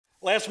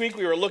Last week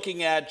we were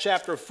looking at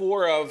chapter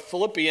 4 of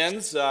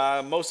Philippians.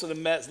 A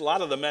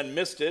lot of the men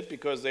missed it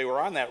because they were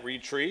on that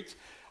retreat.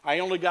 I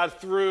only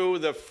got through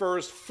the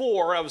first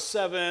 4 of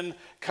 7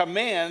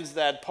 commands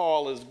that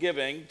Paul is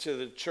giving to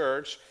the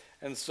church.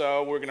 And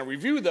so we're going to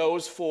review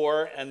those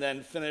 4 and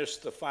then finish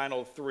the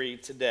final 3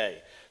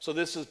 today. So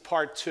this is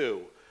part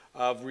 2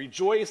 of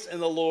Rejoice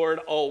in the Lord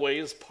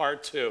Always,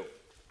 part 2.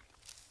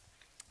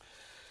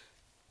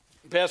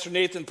 Pastor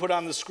Nathan put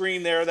on the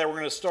screen there that we're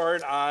going to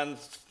start on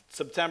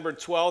September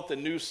 12th, a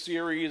new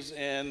series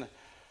in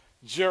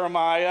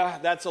Jeremiah.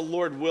 That's a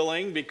Lord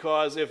willing,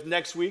 because if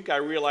next week I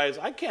realize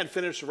I can't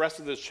finish the rest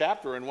of this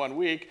chapter in 1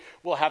 week,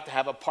 we'll have to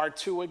have a part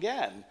 2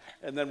 again,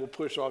 and then we'll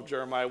push off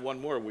Jeremiah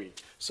 1 more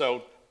week.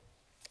 So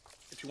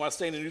if you want to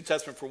stay in the New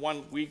Testament for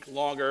 1 week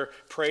longer,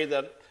 pray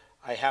that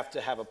I have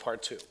to have a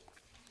part 2.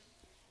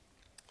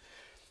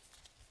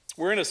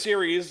 We're in a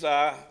series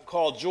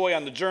called Joy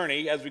on the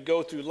Journey. As we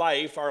go through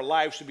life, our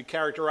lives should be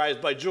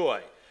characterized by joy.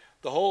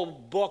 The whole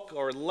book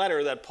or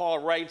letter that Paul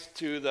writes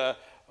to the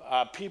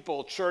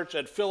church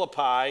at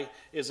Philippi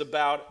is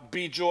about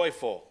be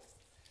joyful.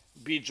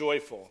 Be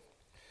joyful.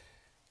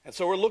 And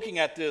so we're looking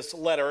at this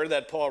letter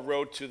that Paul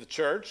wrote to the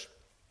church.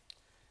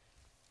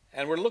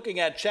 And we're looking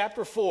at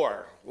chapter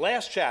 4,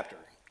 last chapter.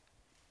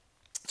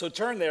 So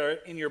turn there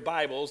in your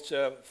Bibles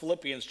to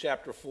Philippians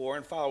chapter 4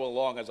 and follow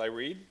along as I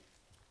read.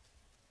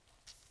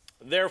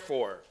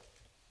 Therefore,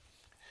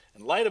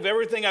 in light of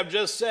everything I've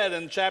just said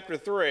in chapter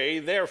 3,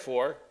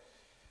 therefore,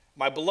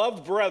 my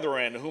beloved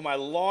brethren, whom I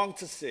long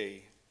to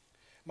see,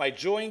 my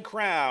joy and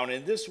crown,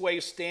 in this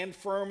way stand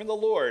firm in the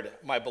Lord,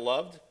 my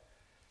beloved.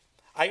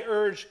 I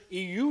urge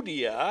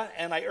Euodia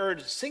and I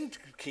urge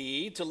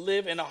Syntyche to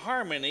live in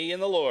harmony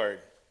in the Lord.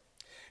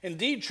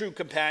 Indeed, true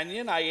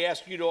companion, I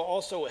ask you to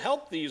also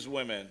help these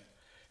women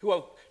who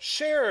have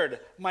shared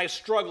my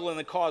struggle in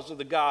the cause of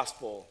the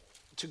gospel,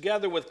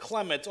 together with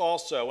Clement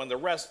also and the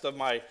rest of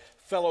my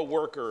fellow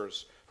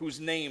workers whose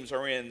names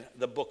are in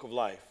the book of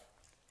life.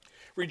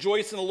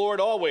 Rejoice in the Lord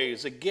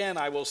always. Again,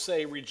 I will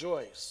say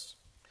rejoice.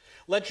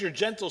 Let your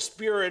gentle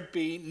spirit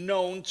be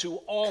known to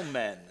all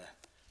men.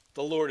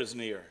 The Lord is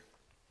near.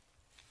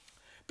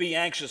 Be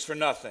anxious for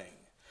nothing,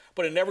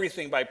 but in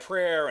everything by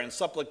prayer and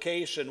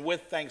supplication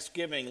with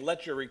thanksgiving,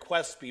 let your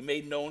requests be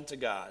made known to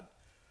God.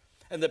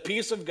 And the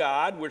peace of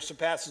God, which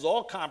surpasses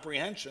all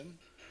comprehension,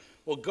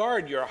 will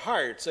guard your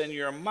hearts and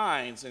your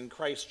minds in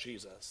Christ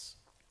Jesus.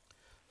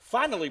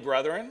 Finally,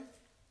 brethren,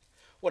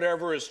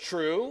 whatever is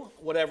true,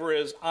 whatever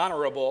is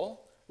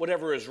honorable,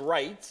 whatever is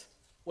right,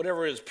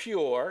 whatever is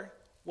pure,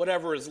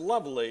 whatever is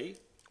lovely,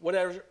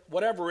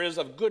 whatever is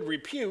of good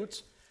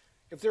repute,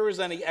 if there is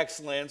any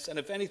excellence and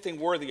if anything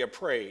worthy of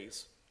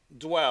praise,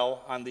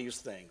 dwell on these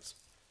things.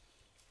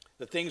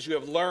 The things you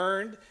have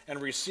learned and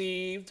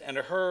received and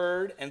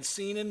heard and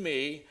seen in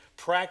me,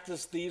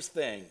 practice these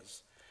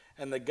things,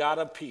 and the God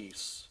of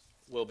peace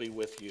will be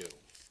with you.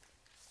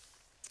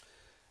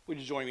 Would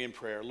you join me in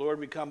prayer? Lord,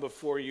 we come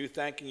before you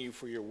thanking you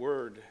for your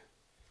word.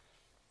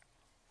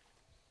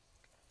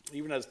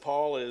 Even as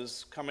Paul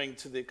is coming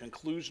to the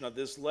conclusion of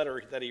this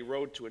letter that he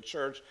wrote to a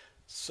church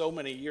so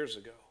many years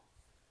ago,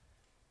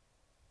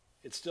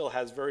 it still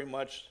has very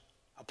much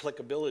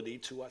applicability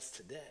to us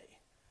today.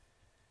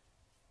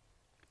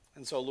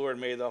 And so, Lord,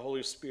 may the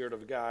Holy Spirit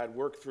of God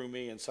work through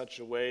me in such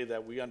a way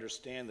that we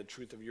understand the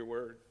truth of your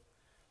word.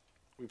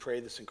 We pray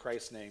this in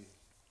Christ's name.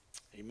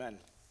 Amen.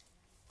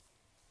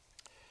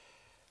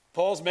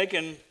 Paul's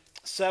making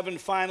 7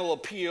 final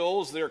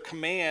appeals. They're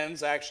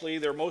commands, actually.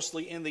 They're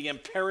mostly in the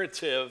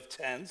imperative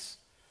tense,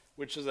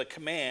 which is a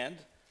command.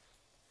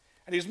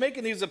 And he's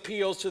making these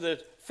appeals to the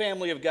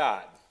family of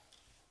God.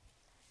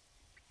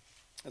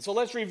 And so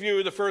let's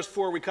review the first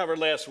 4 we covered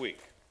last week.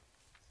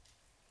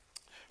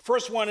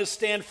 First one is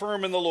stand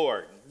firm in the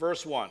Lord,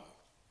 verse 1.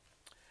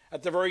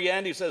 At the very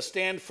end, he says,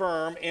 stand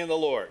firm in the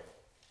Lord.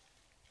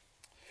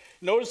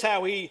 Notice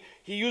how he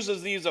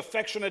uses these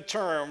affectionate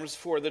terms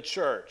for the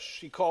church.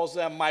 He calls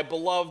them my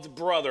beloved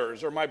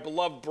brothers or my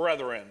beloved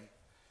brethren.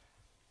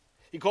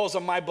 He calls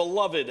them my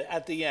beloved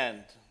at the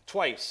end,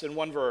 twice in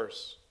one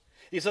verse.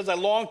 He says, I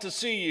long to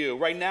see you.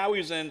 Right now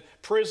he's in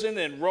prison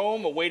in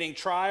Rome awaiting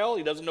trial.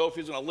 He doesn't know if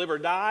he's going to live or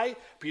die,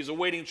 but he's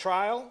awaiting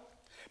trial.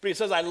 But he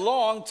says, I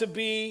long to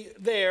be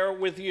there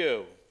with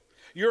you.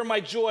 You're my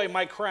joy,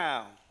 my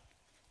crown.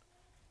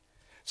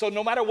 So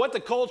no matter what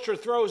the culture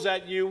throws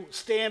at you,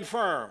 stand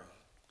firm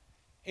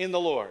in the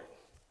Lord.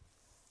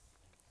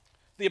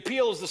 The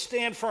appeal is to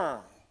stand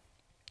firm.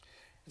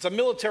 It's a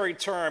military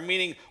term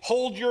meaning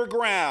hold your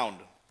ground.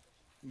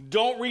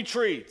 Don't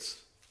retreat.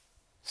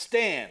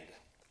 Stand.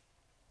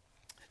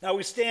 Now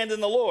we stand in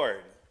the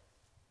Lord.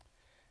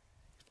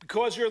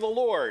 Because you're the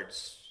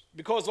Lord's.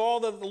 Because all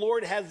that the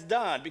Lord has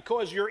done.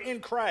 Because you're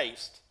in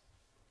Christ.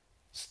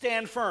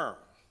 Stand firm.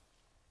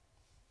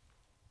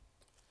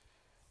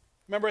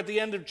 Remember at the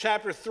end of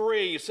chapter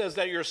 3, it says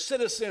that you're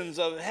citizens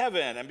of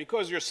heaven, and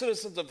because you're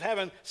citizens of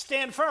heaven,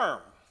 stand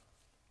firm.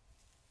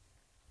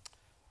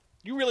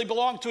 You really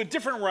belong to a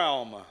different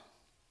realm.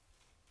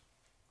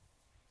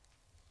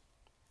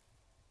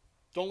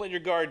 Don't let your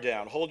guard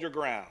down. Hold your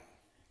ground.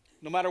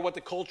 No matter what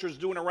the culture is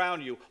doing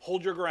around you,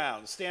 hold your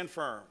ground, stand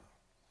firm.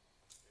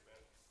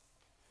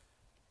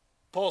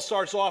 Paul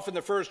starts off in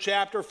the first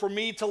chapter, for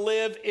me to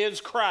live is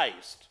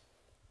Christ.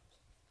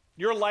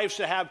 Your life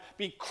should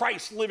be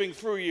Christ living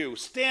through you.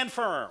 Stand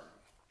firm.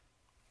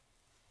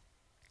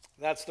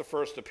 That's the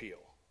first appeal.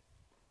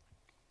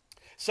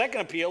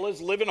 Second appeal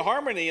is live in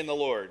harmony in the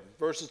Lord,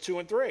 verses 2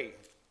 and 3.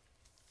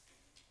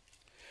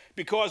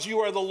 Because you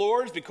are the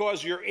Lord's,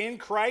 because you're in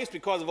Christ,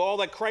 because of all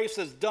that Christ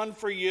has done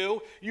for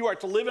you, you are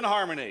to live in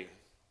harmony.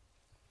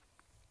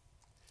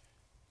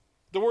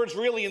 The words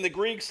really in the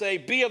Greek say,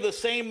 be of the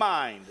same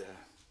mind.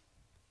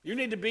 You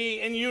need to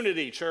be in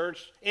unity,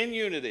 church, in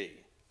unity,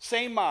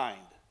 same mind.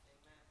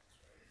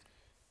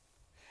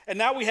 And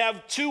now we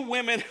have two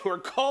women who are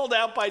called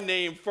out by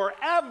name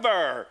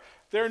forever.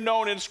 They're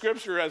known in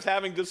Scripture as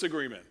having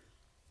disagreement.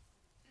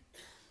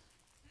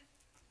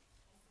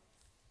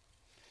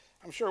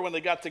 I'm sure when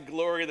they got to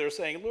glory, they're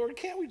saying, Lord,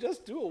 can't we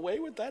just do away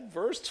with that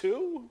verse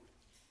too?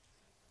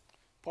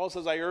 Paul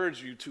says, I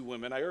urge you, two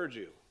women, I urge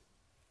you.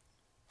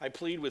 I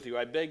plead with you,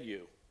 I beg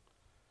you.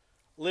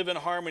 Live in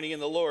harmony in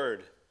the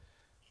Lord.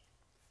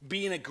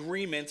 Be in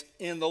agreement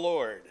in the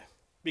Lord.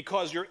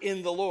 Because you're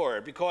in the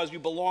Lord, because you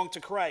belong to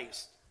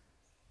Christ.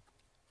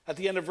 At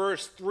the end of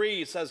verse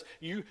 3, it says,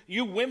 you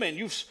women,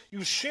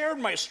 you shared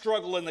my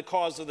struggle in the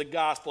cause of the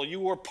gospel. You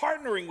were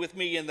partnering with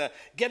me in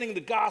getting the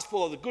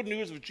gospel of the good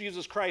news of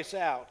Jesus Christ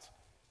out.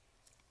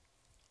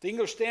 The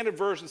English Standard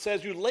Version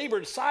says, you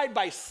labored side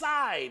by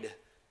side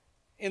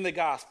in the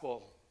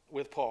gospel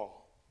with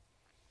Paul.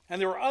 And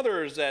there were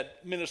others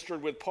that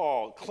ministered with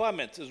Paul.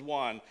 Clement is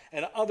one,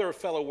 and other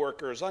fellow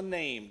workers,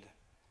 unnamed.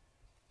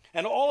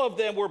 And all of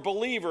them were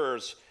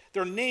believers.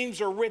 Their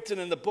names are written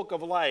in the book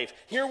of life.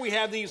 Here we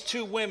have these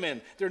two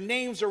women. Their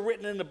names are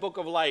written in the book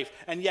of life.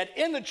 And yet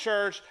in the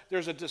church,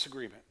 there's a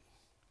disagreement.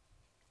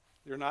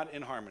 They're not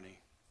in harmony.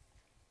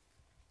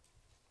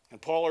 And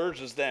Paul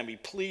urges them. He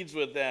pleads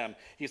with them.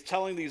 He's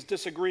telling these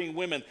disagreeing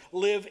women,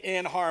 live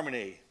in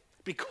harmony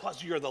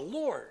because you're the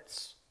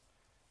Lord's.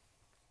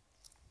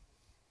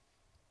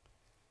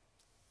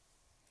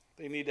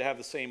 They need to have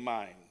the same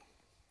mind.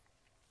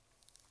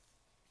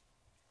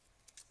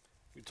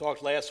 We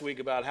talked last week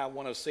about how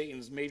one of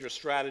Satan's major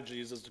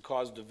strategies is to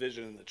cause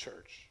division in the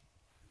church.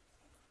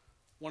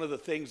 One of the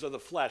things of the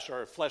flesh,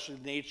 our fleshly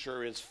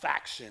nature, is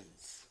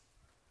factions,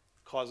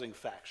 causing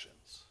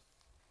factions.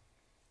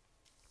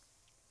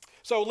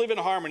 So live in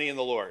harmony in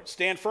the Lord.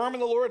 Stand firm in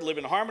the Lord, live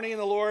in harmony in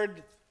the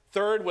Lord.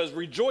 Third was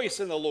rejoice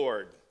in the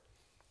Lord.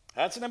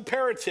 That's an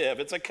imperative.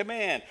 It's a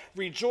command.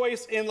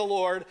 Rejoice in the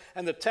Lord,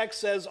 and the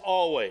text says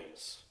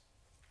always.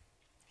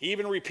 He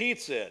even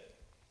repeats it.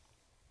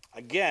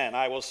 Again,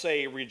 I will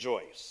say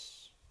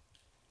rejoice.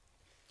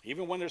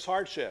 Even when there's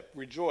hardship,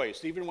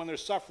 rejoice. Even when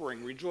there's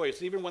suffering,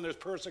 rejoice. Even when there's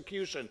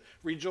persecution,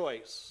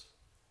 rejoice.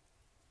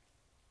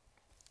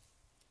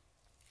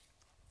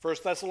 1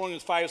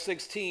 Thessalonians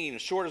 5:16,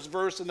 shortest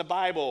verse in the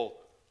Bible.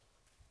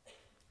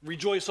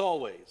 Rejoice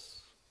always.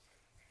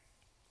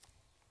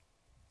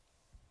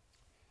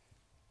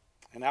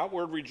 An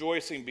outward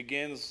rejoicing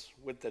begins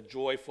with a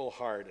joyful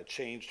heart, a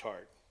changed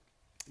heart.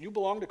 You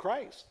belong to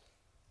Christ.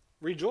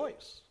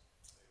 Rejoice.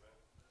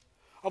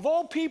 Of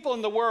all people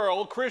in the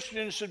world,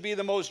 Christians should be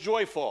the most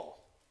joyful.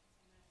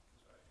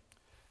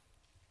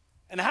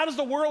 And how does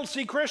the world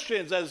see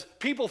Christians? As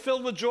people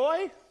filled with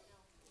joy?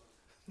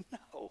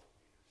 No.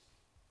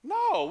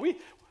 No.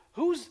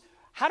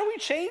 How do we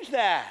change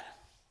that?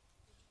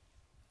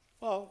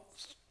 Well,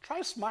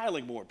 try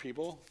smiling more,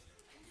 people.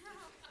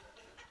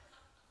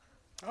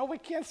 Oh, we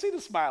can't see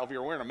the smile if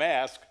you're wearing a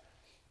mask.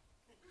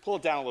 Pull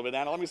it down a little bit,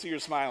 Anna. Let me see you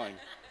smiling.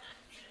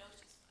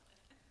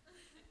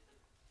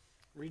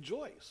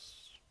 Rejoice.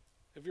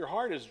 If your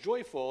heart is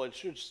joyful, it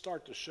should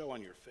start to show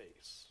on your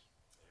face.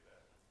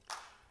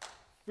 Amen.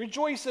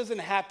 Rejoice isn't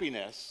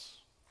happiness.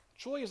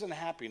 Joy isn't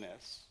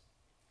happiness.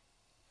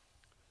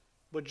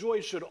 But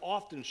joy should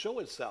often show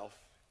itself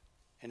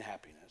in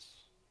happiness.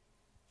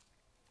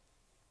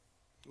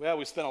 Well,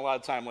 we spent a lot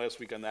of time last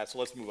week on that, so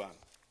let's move on.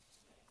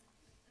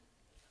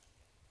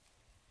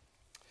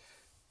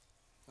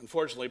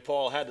 Unfortunately,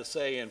 Paul had to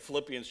say in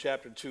Philippians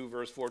chapter 2,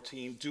 verse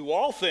 14, do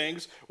all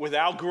things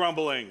without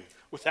grumbling,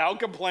 without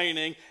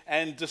complaining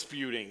and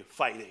disputing,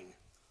 fighting.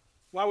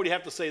 Why would he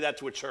have to say that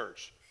to a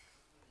church?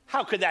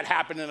 How could that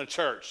happen in a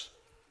church?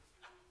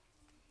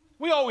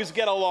 We always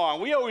get along.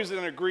 We always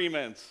in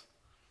agreement.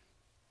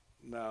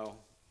 No.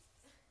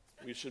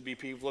 We should be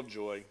people of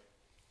joy,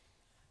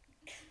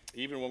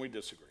 even when we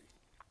disagree.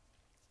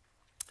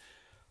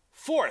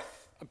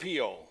 Fourth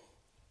appeal.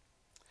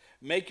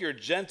 Make your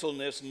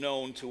gentleness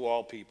known to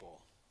all people.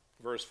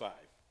 Verse 5.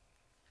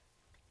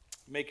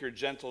 Make your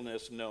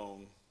gentleness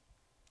known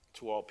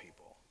to all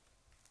people.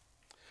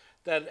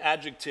 That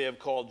adjective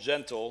called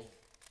gentle,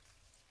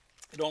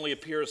 it only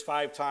appears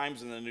 5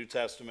 times in the New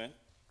Testament.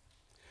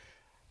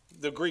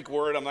 The Greek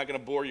word, I'm not going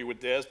to bore you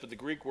with this, but the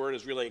Greek word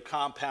is really a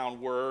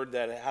compound word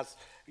that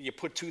you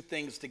put two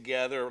things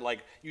together,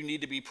 like you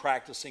need to be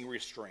practicing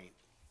restraint.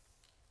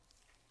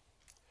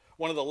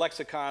 One of the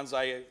lexicons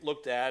I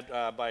looked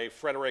at by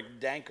Frederick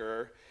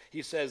Danker,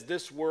 he says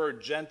this word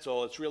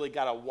gentle, it's really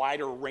got a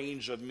wider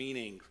range of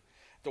meaning.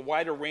 The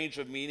wider range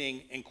of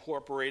meaning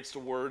incorporates the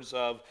words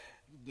of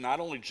not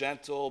only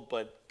gentle,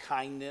 but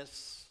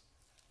kindness,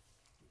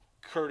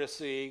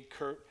 courtesy,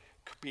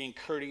 being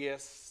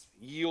courteous,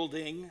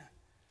 yielding,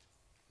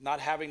 not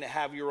having to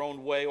have your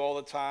own way all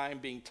the time,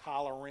 being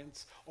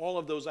tolerant. All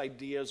of those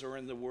ideas are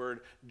in the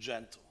word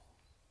gentle.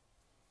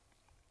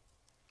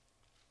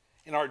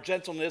 And our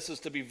gentleness is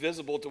to be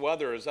visible to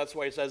others. That's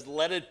why it says,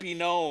 let it be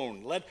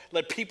known.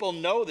 Let people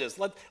know this.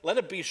 Let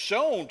it be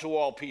shown to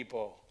all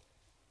people.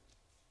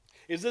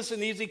 Is this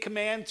an easy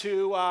command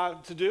to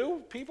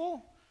do,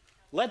 people?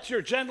 Let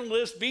your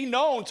gentleness be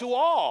known to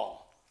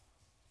all.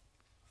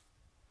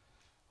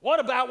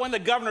 What about when the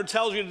governor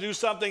tells you to do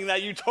something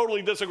that you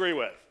totally disagree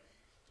with?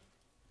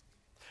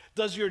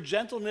 Does your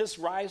gentleness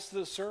rise to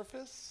the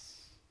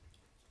surface?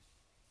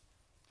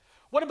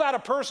 What about a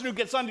person who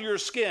gets under your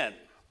skin?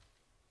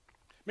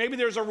 Maybe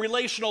there's a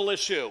relational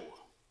issue.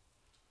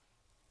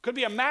 Could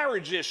be a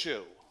marriage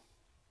issue.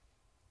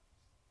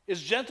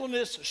 Is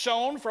gentleness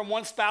shown from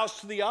one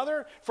spouse to the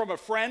other, from a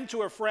friend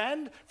to a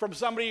friend, from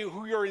somebody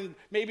who you're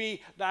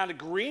maybe not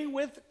agreeing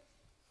with?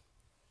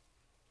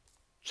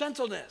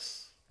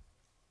 Gentleness.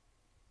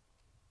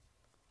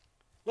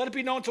 Let it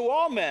be known to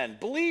all men,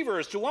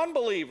 believers to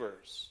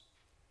unbelievers.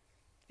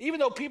 Even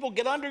though people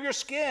get under your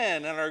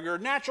skin and your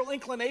natural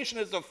inclination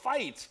is to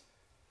fight,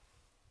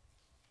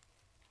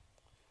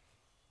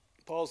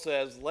 Paul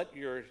says, let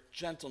your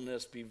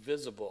gentleness be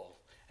visible.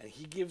 And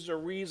he gives a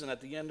reason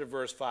at the end of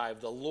verse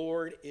 5. The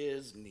Lord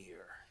is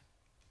near.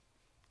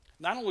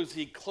 Not only is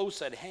he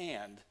close at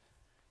hand,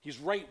 he's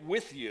right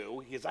with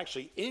you. He is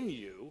actually in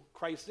you,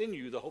 Christ in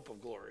you, the hope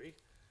of glory.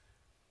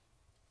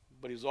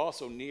 But he's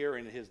also near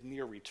in his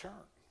near return.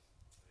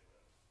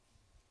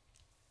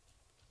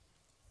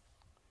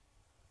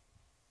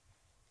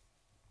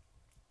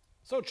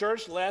 So,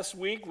 church, last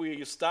week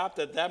we stopped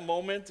at that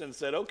moment and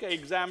said, okay,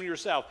 examine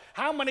yourself.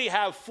 How many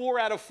have 4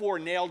 out of 4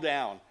 nailed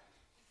down?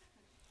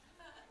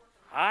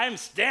 I'm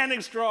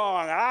standing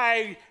strong.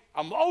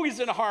 I'm always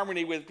in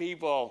harmony with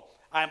people.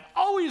 I'm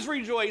always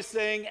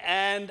rejoicing,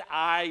 and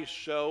I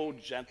show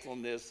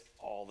gentleness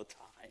all the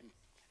time.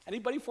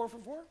 Anybody 4 for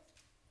 4?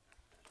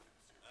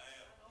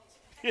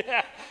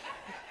 Yeah.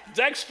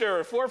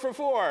 Dexter, 4 for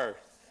 4.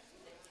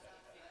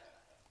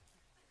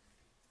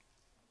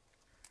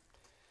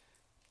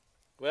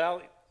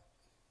 Well,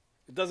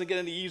 it doesn't get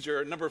any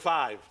easier. Number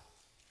 5.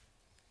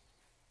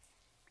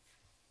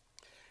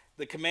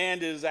 The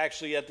command is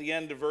actually at the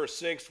end of verse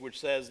 6, which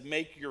says,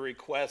 make your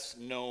requests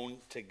known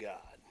to God.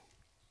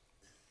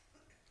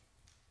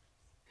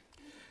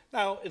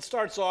 Now, it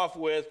starts off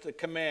with the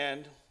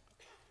command,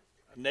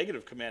 a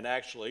negative command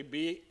actually,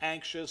 be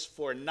anxious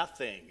for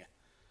nothing.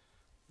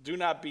 Do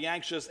not be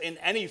anxious in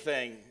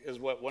anything, is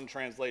what one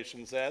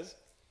translation says.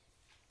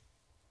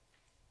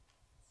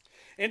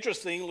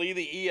 Interestingly,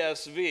 the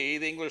ESV,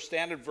 the English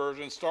Standard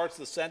Version, starts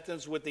the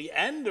sentence with the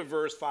end of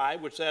verse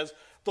 5, which says,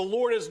 the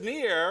Lord is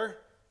near,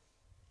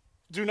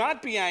 do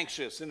not be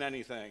anxious in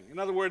anything. In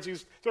other words,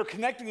 they're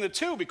connecting the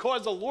two.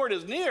 Because the Lord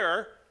is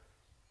near,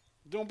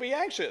 don't be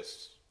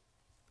anxious.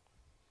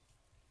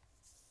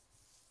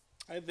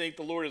 I think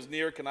the Lord is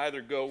near can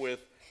either go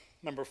with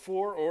number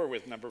 4 or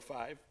with number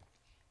 5.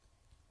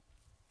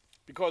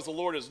 Because the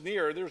Lord is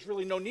near, there's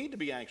really no need to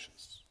be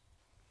anxious.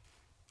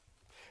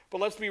 But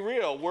let's be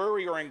real,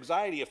 worry or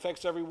anxiety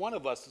affects every one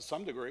of us to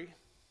some degree.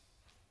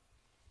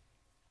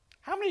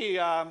 How many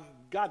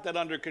got that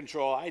under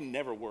control? I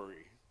never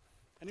worry.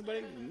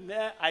 Anybody?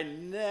 I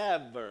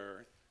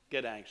never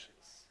get anxious.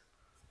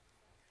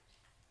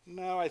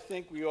 No, I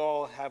think we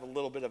all have a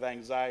little bit of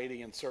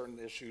anxiety in certain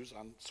issues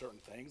on certain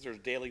things. There's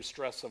daily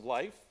stress of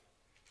life.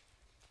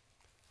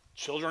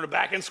 Children are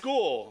back in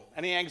school.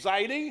 Any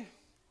anxiety?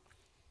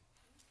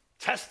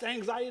 Test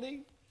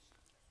anxiety?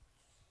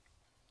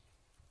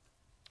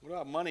 What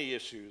about money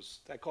issues?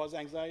 That cause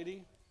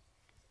anxiety?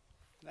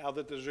 Now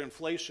that there's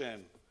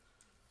inflation,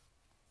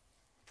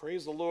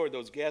 praise the Lord,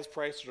 those gas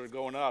prices are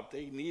going up.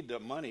 They need the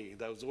money.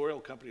 Those oil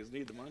companies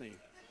need the money.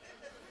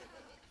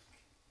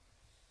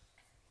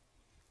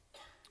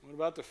 What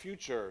about the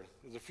future?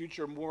 Is the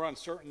future more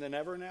uncertain than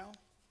ever now?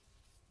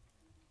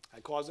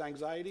 That cause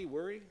anxiety,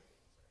 worry?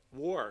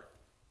 War.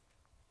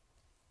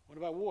 What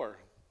about war?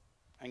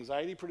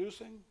 Anxiety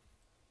producing?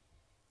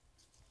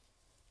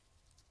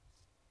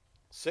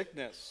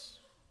 Sickness.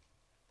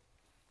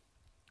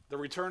 The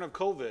return of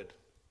COVID.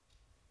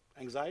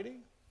 Anxiety?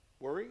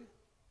 Worry?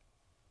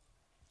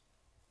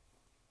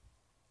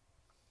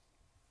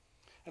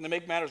 And to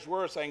make matters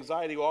worse,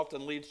 anxiety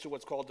often leads to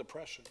what's called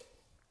depression.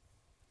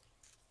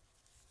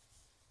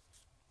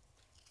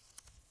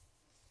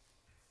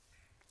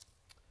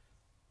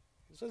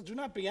 It says, do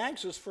not be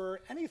anxious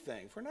for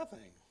anything, for nothing.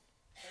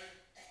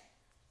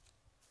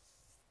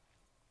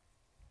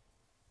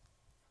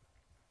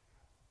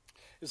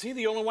 Is he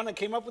the only one that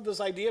came up with this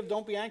idea of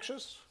don't be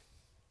anxious?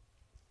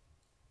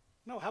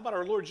 No, how about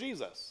our Lord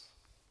Jesus?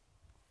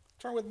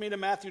 Turn with me to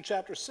Matthew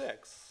chapter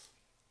 6.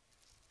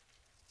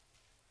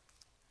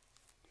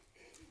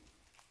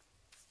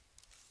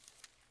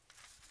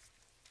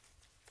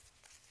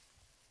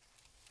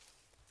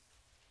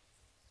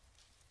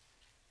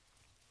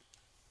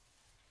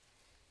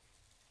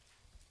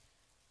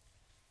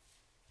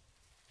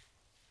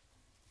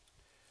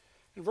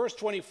 In verse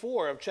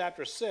 24 of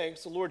chapter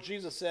 6, the Lord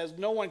Jesus says,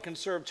 no one can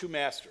serve two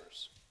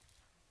masters.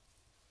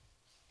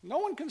 No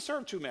one can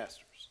serve two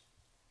masters.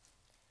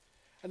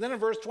 And then in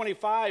verse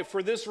 25,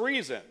 for this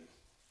reason,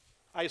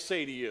 I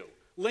say to you,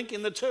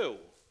 linking the two.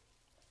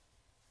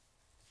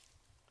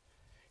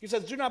 He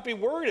says, do not be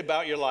worried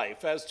about your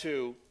life as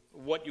to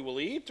what you will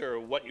eat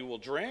or what you will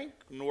drink,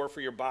 nor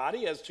for your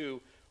body as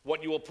to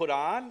what you will put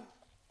on.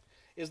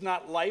 Is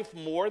not life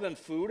more than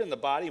food and the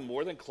body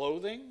more than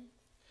clothing?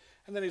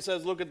 And then he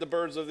says, look at the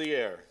birds of the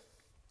air.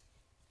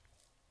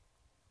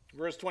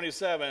 Verse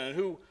 27, and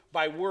who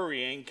by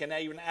worrying can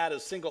even add a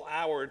single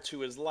hour to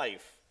his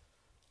life?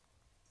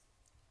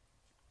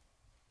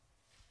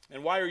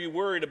 And why are you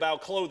worried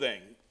about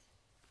clothing?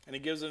 And he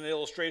gives an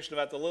illustration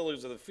about the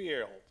lilies of the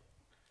field.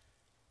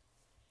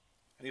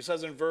 And he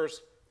says in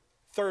verse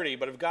 30,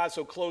 but if God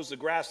so clothes the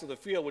grass of the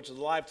field, which is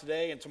alive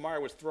today and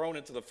tomorrow is thrown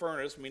into the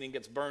furnace, meaning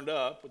gets burned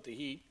up with the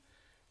heat,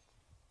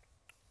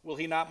 will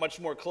he not much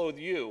more clothe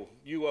you,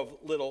 you of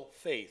little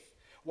faith?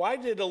 Why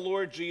did the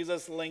Lord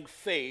Jesus link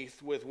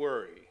faith with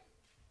worry?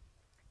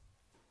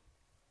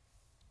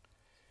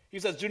 He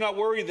says, do not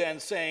worry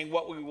then, saying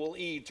what we will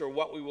eat or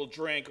what we will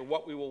drink or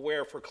what we will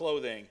wear for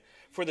clothing.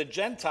 For the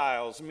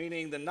Gentiles,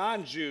 meaning the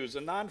non-Jews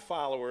and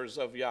non-followers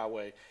of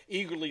Yahweh,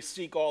 eagerly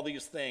seek all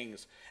these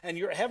things. And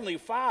your heavenly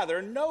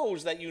Father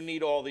knows that you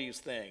need all these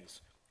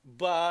things.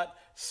 But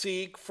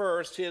seek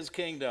first his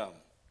kingdom.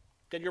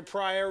 Get your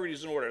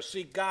priorities in order.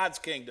 Seek God's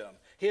kingdom,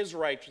 his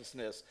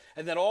righteousness.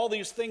 And then all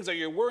these things that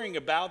you're worrying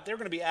about, they're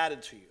going to be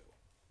added to you.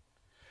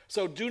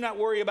 So do not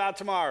worry about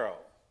tomorrow,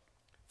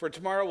 for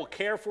tomorrow will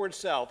care for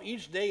itself.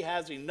 Each day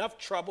has enough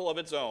trouble of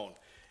its own.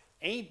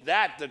 Ain't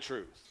that the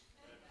truth?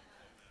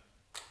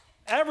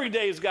 Every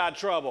day's got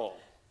trouble.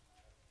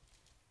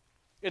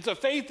 It's a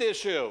faith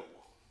issue.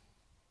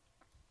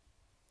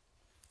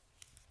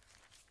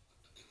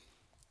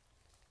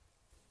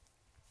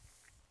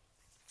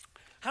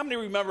 How many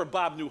remember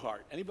Bob Newhart?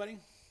 Anybody?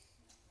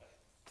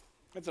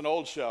 It's an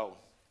old show.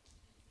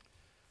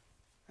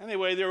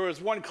 Anyway, there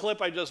was one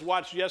clip I just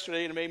watched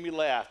yesterday and it made me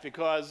laugh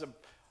because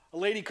a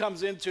lady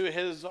comes into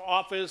his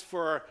office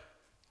for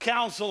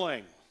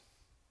counseling.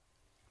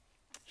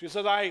 She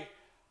says, I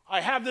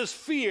have this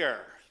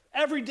fear.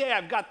 Every day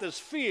I've got this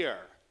fear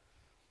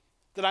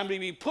that I'm going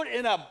to be put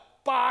in a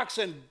box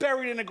and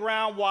buried in the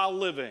ground while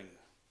living.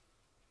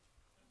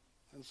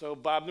 And so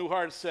Bob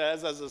Newhart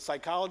says, as a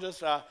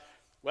psychologist,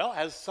 well,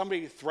 has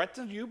somebody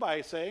threatened you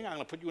by saying, I'm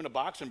going to put you in a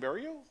box and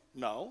bury you?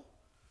 No.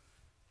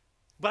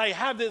 But I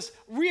have this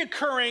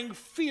reoccurring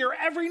fear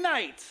every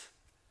night.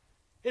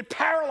 It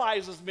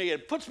paralyzes me.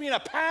 It puts me in a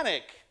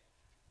panic.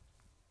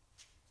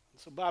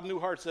 So Bob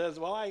Newhart says,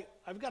 well,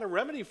 I've got a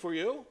remedy for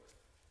you.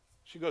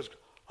 She goes,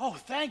 oh,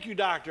 thank you,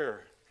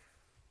 doctor.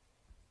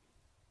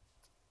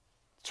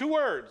 2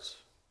 words.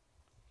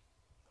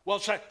 Well,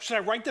 should I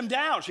write them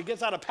down? She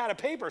gets out a pad of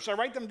paper. Should I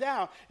write them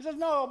down? He says,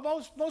 no,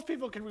 most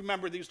people can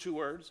remember these 2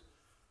 words.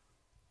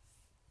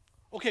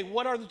 Okay,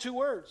 what are the 2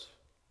 words?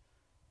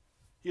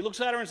 He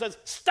looks at her and says,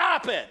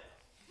 stop it.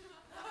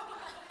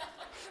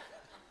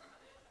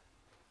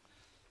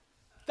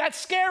 That's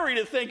scary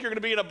to think you're going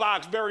to be in a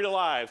box buried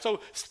alive. So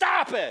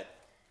stop it.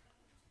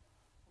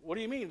 What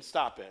do you mean,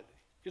 stop it?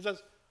 He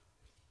says,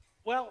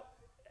 well,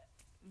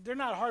 they're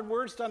not hard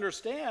words to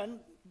understand.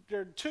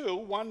 They're 2.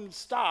 One,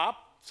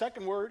 stop.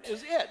 Second word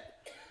is it.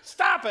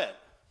 Stop it.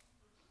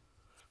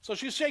 So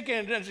she's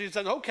shaking and she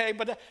says, okay,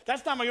 but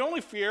that's not my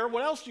only fear.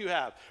 What else do you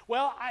have?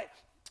 Well,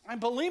 I'm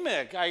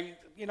bulimic.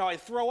 I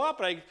throw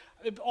up.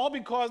 All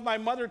because my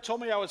mother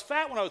told me I was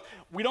fat when I was.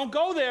 We don't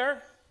go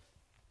there.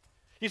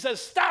 He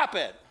says, stop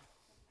it.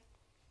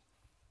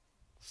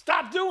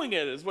 Stop doing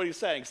it is what he's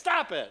saying.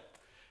 Stop it.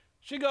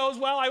 She goes,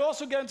 well, I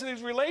also get into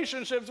these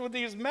relationships with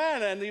these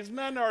men, and these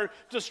men are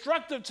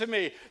destructive to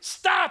me.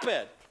 Stop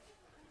it.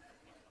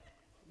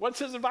 What's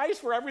his advice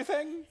for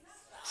everything?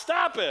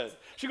 Stop it.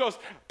 She goes,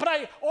 but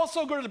I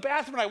also go to the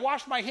bathroom and I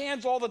wash my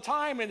hands all the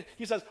time. And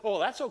he says, oh,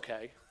 that's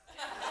okay.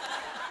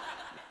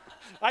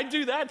 I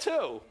do that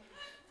too.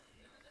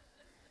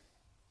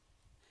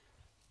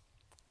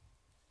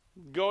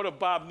 Go to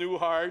Bob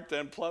Newhart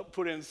and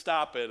put in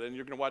stop it, and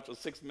you're going to watch a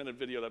 6-minute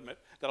video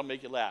that'll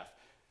make you laugh.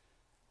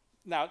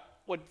 Now,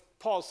 what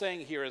Paul's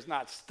saying here is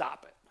not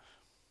stop it.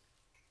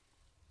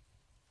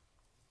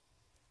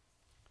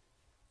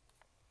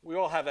 We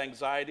all have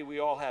anxiety. We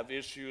all have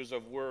issues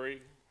of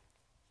worry.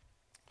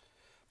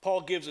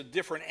 Paul gives a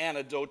different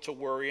antidote to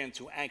worry and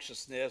to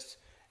anxiousness,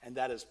 and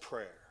that is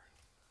prayer.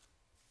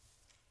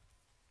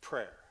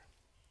 Prayer.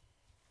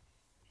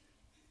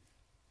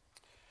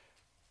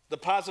 The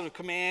positive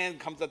command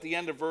comes at the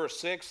end of verse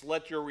 6,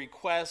 let your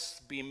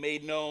requests be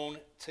made known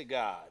to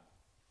God.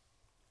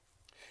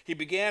 He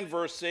began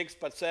verse 6,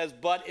 but says,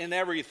 but in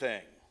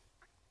everything.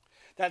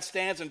 That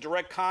stands in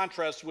direct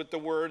contrast with the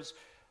words,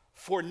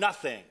 for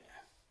nothing.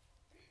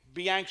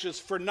 Be anxious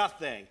for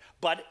nothing,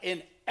 but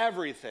in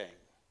everything.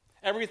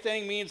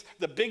 Everything means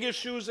the big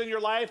issues in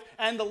your life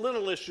and the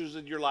little issues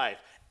in your life.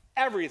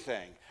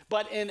 Everything,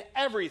 but in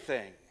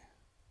everything.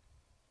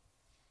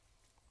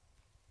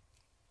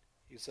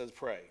 He says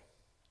pray.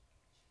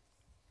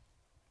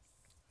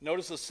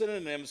 Notice the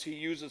synonyms he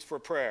uses for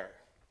prayer.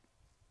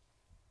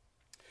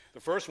 The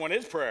first one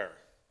is prayer.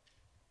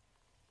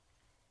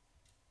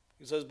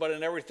 He says, but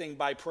in everything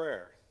by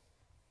prayer.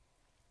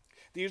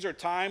 These are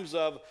times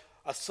of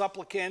a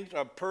supplicant,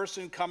 a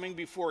person coming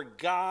before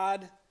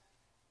God,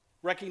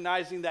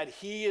 recognizing that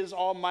he is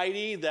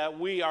almighty, that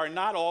we are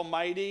not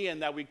almighty,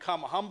 and that we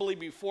come humbly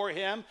before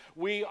him.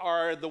 We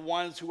are the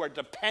ones who are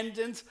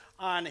dependent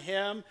on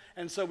him,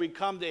 and so we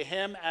come to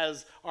him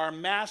as our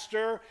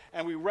master,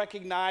 and we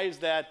recognize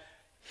that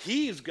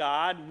he's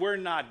God, we're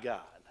not God.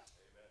 Amen.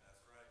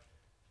 That's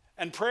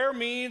right. And prayer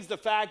means the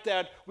fact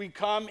that we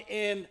come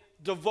in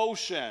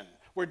devotion.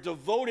 We're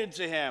devoted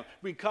to him.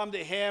 We come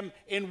to him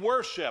in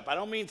worship. I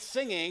don't mean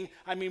singing.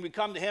 I mean we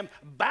come to him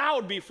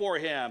bowed before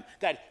him,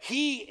 that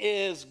he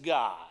is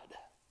God.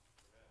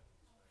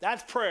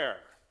 That's prayer.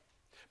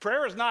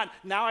 Prayer is not,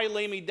 now I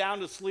lay me down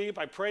to sleep,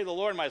 I pray the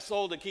Lord my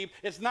soul to keep.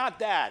 It's not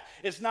that.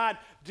 It's not,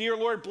 dear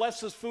Lord,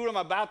 bless this food I'm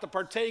about to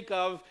partake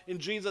of, in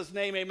Jesus'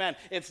 name, amen.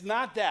 It's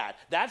not that.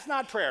 That's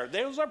not prayer.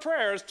 Those are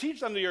prayers. Teach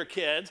them to your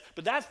kids,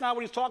 but that's not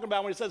what he's talking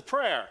about when he says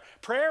prayer.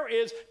 Prayer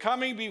is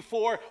coming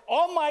before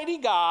Almighty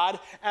God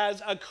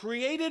as a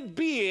created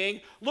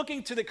being,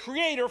 looking to the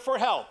Creator for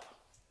help.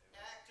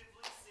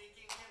 Actively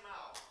seeking him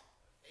out.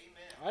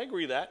 Amen. I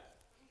agree that.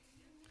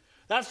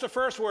 That's the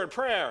first word,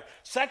 prayer.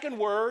 Second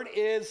word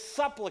is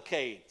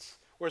supplicate,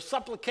 or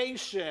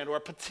supplication, or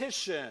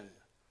petition.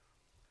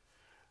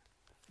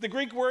 The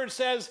Greek word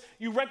says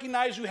you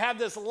recognize you have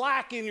this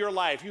lack in your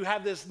life, you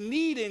have this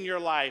need in your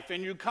life,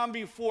 and you come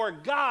before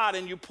God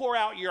and you pour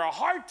out your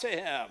heart to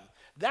him.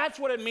 That's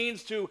what it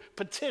means to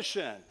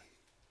petition.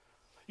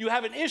 You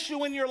have an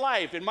issue in your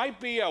life. It might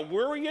be a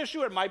worry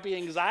issue. It might be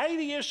an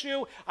anxiety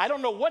issue. I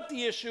don't know what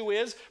the issue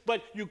is,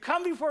 but you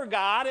come before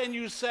God and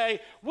you say,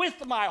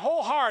 with my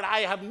whole heart,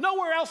 I have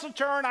nowhere else to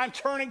turn. I'm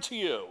turning to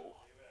you. Amen.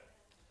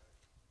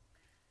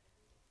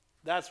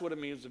 That's what it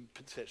means to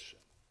petition.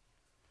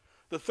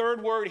 The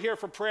third word here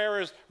for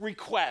prayer is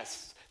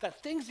requests.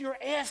 That things you're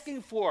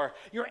asking for.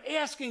 You're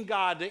asking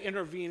God to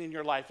intervene in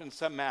your life in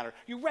some manner.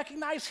 You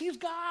recognize he's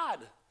God.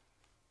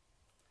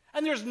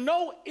 And there's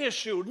no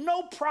issue,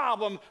 no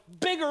problem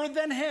bigger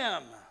than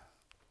him.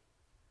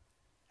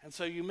 And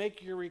so you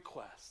make your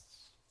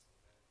requests.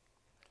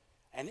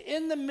 And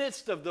in the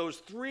midst of those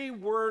three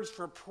words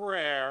for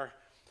prayer,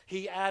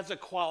 he adds a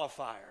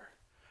qualifier.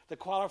 The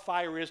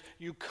qualifier is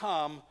you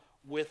come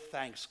with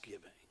thanksgiving.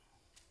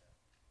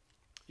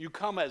 You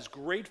come as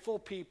grateful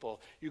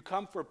people. You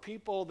come for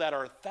people that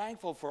are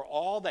thankful for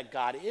all that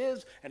God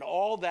is and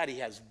all that he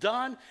has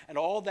done and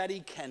all that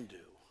he can do.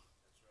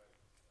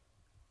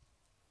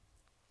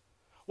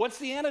 What's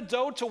the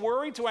antidote to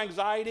worry, to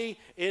anxiety?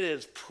 It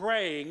is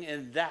praying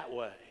in that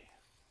way.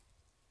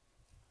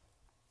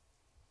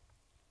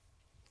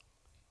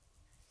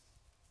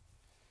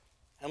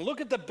 And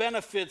look at the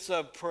benefits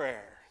of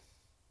prayer.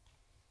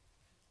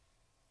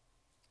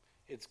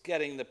 It's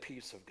getting the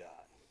peace of God.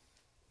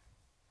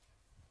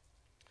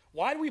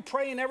 Why do we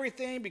pray in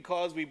everything?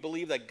 Because we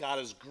believe that God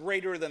is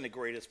greater than the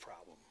greatest problem.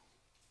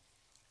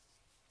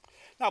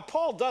 Now,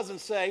 Paul doesn't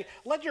say,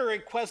 let your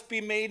request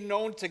be made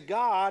known to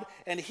God,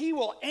 and he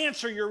will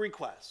answer your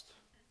request.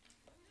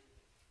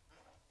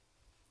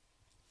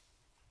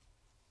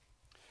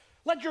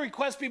 Let your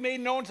request be made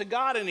known to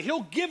God, and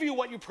he'll give you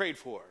what you prayed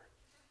for.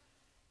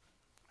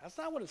 That's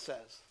not what it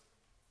says.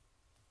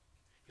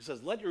 He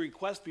says, let your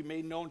request be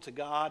made known to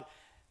God,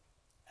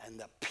 and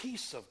the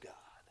peace of God.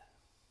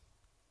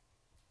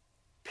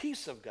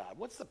 Peace of God.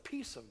 What's the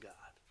peace of God?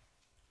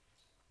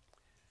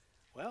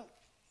 Well,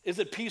 is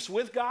it peace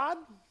with God?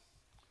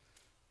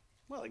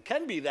 Well, it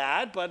can be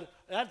that, but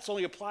that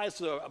only applies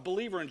to a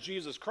believer in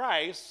Jesus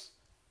Christ.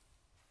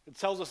 It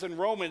tells us in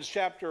Romans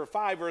chapter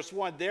 5, verse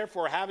 1,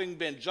 therefore, having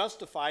been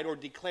justified or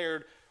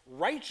declared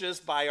righteous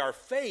by our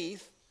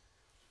faith,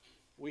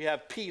 we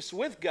have peace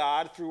with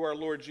God through our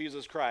Lord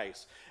Jesus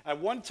Christ. At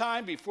one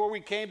time, before we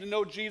came to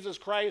know Jesus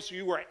Christ,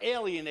 you were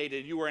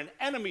alienated. You were an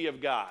enemy of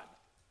God.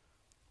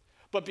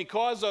 But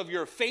because of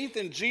your faith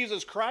in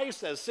Jesus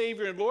Christ as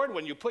Savior and Lord,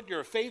 when you put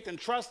your faith and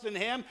trust in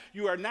him,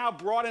 you are now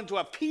brought into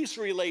a peace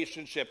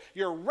relationship.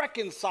 You're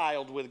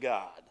reconciled with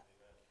God.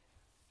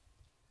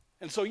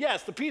 And so,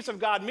 yes, the peace of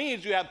God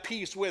means you have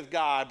peace with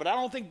God, but I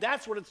don't think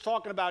that's what it's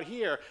talking about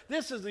here.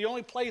 This is the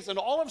only place in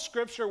all of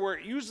Scripture where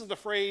it uses the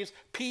phrase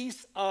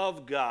peace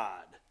of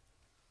God.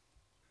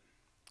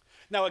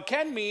 Now, it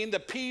can mean the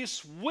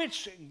peace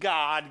which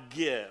God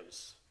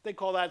gives. They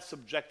call that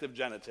subjective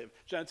genitive.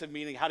 Genitive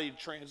meaning, how do you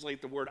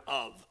translate the word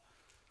of?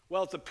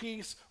 Well, it's a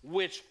peace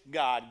which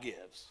God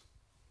gives.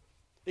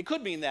 It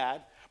could mean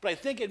that, but I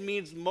think it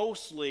means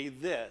mostly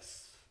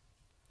this.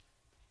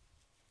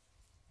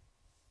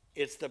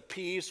 It's the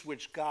peace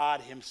which God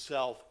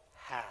himself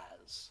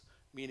has,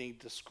 meaning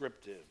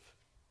descriptive,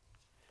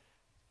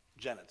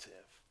 genitive.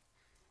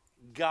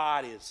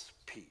 God is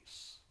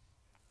peace.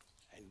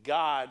 And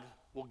God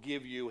will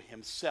give you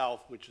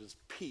himself, which is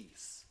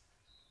peace,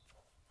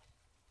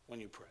 when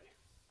you pray.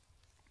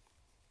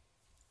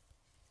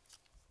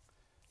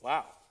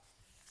 Wow.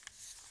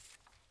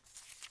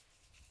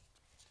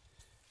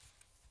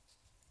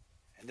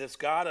 And this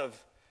God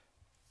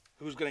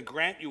who's going to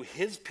grant you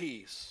his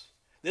peace,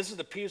 this is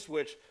the peace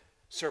which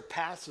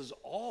surpasses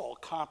all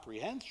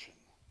comprehension,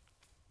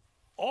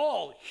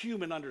 all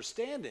human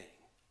understanding.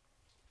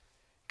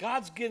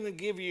 God's going to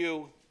give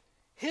you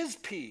his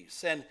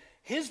peace, and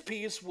his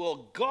peace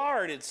will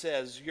guard, it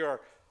says, your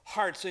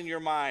hearts and your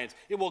minds.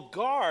 It will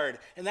guard,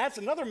 and that's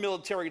another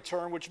military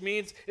term, which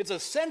means it's a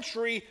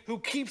sentry who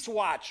keeps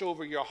watch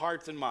over your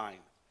hearts and mind.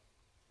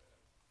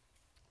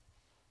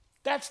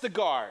 That's the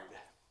guard.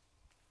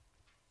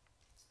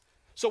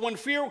 So when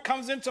fear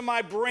comes into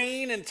my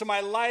brain, into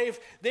my life,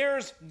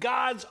 there's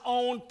God's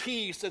own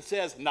peace that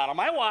says, not on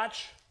my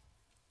watch.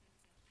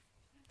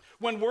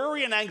 When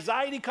worry and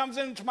anxiety comes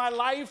into my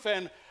life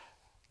and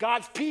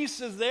God's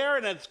peace is there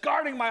and it's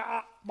guarding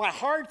my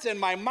heart and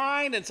my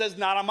mind and says,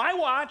 not on my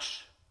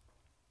watch.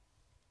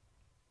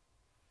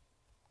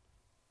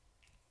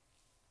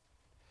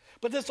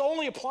 But this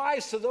only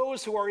applies to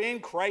those who are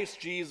in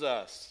Christ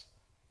Jesus.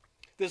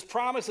 This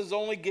promise is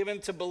only given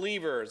to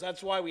believers.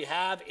 That's why we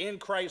have in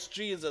Christ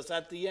Jesus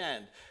at the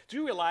end. Do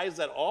you realize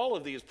that all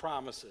of these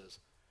promises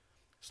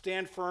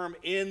stand firm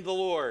in the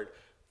Lord,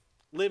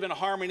 live in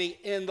harmony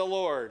in the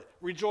Lord,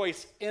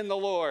 rejoice in the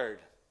Lord?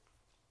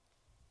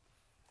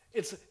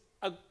 As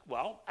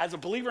a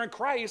believer in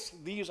Christ,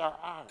 these are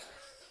ours.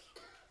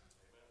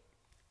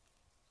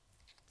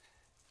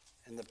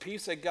 And the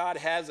peace that God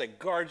has that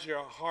guards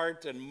your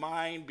heart and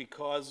mind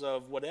because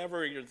of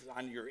whatever is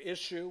on your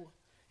issue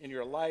in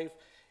your life,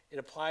 it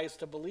applies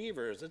to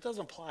believers. It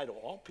doesn't apply to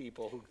all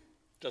people who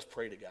just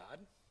pray to God.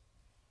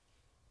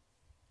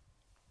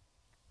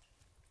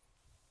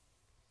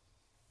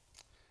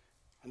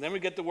 And then we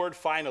get the word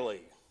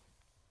finally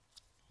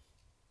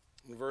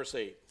in verse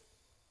 8.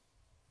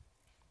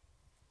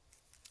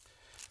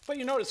 But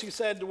you notice he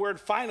said the word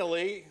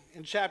finally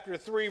in chapter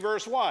 3,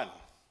 verse 1.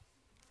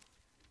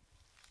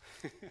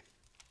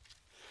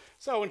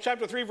 So in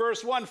chapter 3,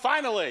 verse 1,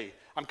 finally,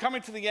 I'm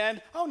coming to the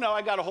end. Oh no,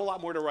 I got a whole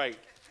lot more to write.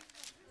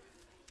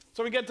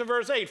 So we get to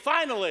verse 8,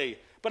 finally.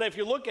 But if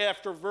you look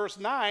after verse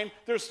 9,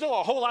 there's still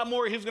a whole lot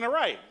more he's going to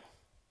write.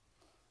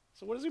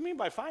 So what does he mean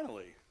by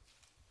finally?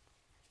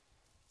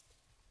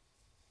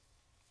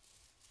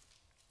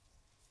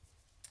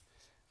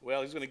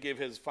 Well, he's going to give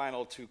his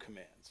final two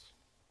commands.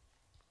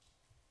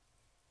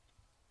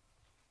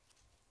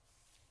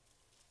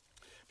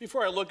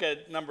 Before I look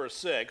at number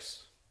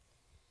 6,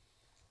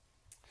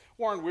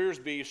 Warren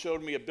Wiersbe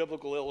showed me a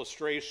biblical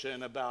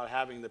illustration about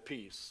having the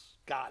peace,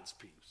 God's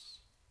peace,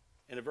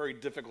 in a very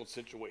difficult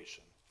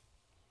situation.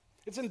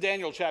 It's in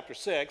Daniel chapter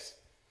 6.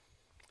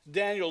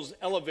 Daniel's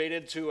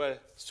elevated to a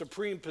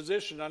supreme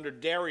position under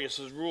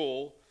Darius's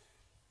rule,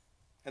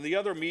 and the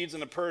other Medes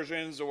and the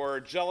Persians were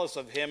jealous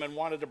of him and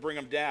wanted to bring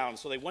him down.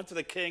 So they went to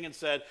the king and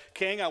said,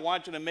 King, I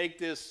want you to make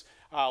this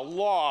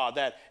law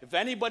that if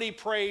anybody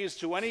prays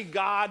to any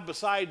god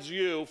besides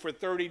you for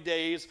 30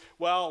 days,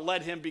 well,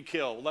 let him be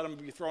killed. Let him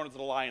be thrown into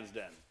the lion's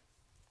den.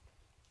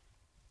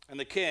 And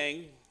the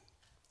king,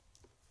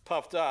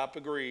 puffed up,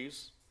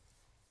 agrees.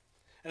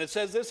 And it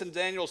says this in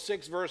Daniel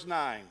 6, verse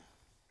 9.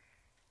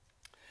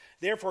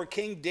 Therefore,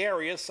 King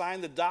Darius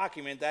signed the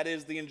document, that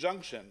is the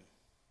injunction.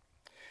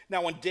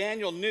 Now, when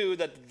Daniel knew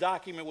that the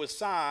document was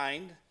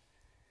signed,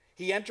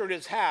 he entered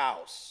his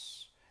house.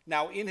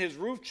 Now, in his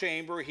roof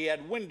chamber, he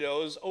had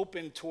windows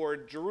open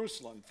toward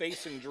Jerusalem,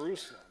 facing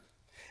Jerusalem.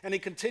 And he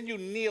continued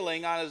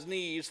kneeling on his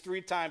knees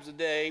 3 times a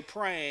day,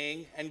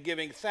 praying and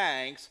giving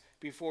thanks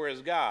before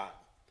his God,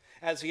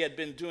 as he had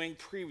been doing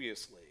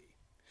previously.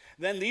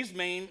 Then these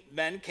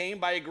men came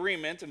by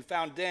agreement and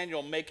found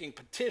Daniel making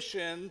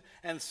petition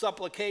and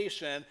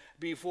supplication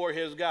before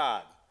his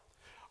God.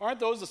 Aren't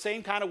those the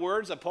same kind of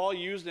words that Paul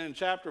used in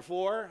chapter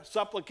 4?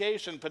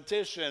 Supplication,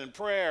 petition,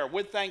 prayer,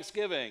 with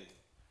thanksgiving.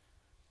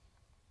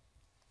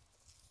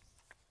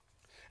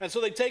 And so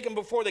they take him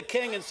before the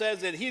king and says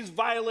that he's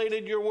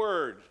violated your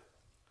word.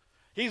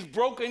 He's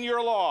broken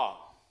your law.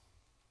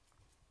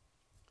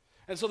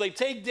 And so they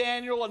take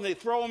Daniel and they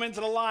throw him into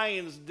the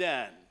lion's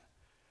den.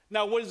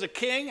 Now, was the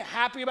king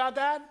happy about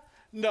that?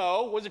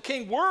 No. Was the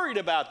king worried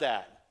about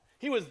that?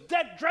 He was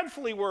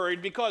dreadfully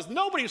worried because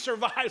nobody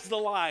survives the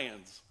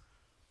lions.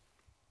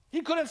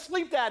 He couldn't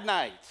sleep that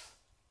night.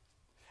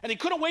 And he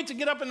couldn't wait to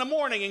get up in the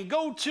morning and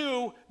go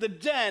to the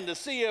den to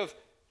see if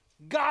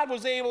God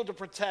was able to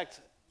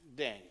protect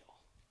Daniel.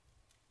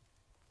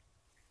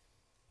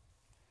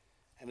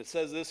 And it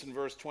says this in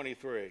verse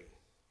 23.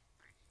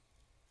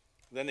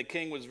 Then the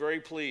king was very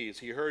pleased.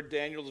 He heard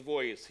Daniel's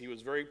voice. He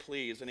was very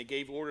pleased, and he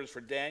gave orders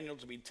for Daniel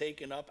to be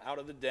taken up out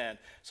of the den.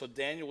 So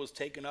Daniel was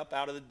taken up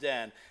out of the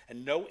den,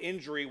 and no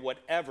injury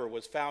whatever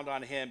was found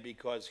on him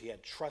because he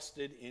had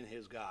trusted in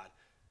his God.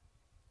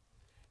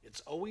 It's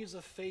always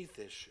a faith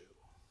issue.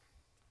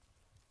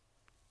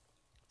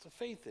 It's a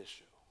faith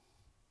issue.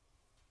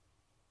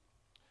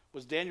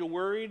 Was Daniel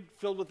worried,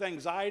 filled with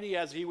anxiety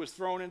as he was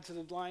thrown into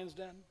the lion's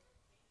den?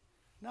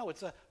 No,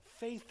 it's a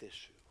faith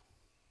issue.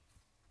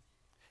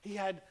 He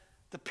had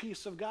the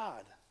peace of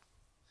God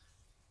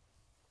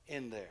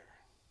in there.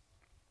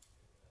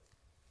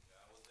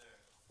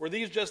 Were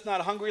these just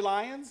not hungry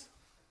lions?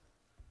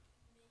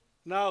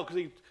 No,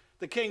 because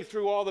the king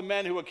threw all the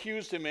men who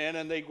accused him in,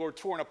 and they were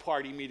torn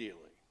apart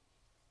immediately.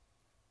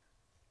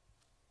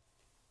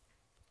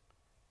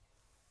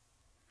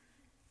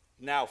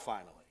 Now,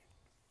 finally,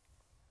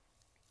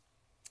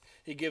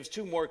 he gives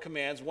two more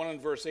commands, one in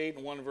verse 8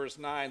 and one in verse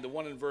 9. The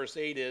one in verse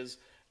 8 is,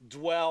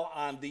 dwell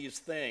on these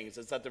things.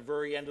 It's at the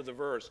very end of the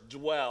verse,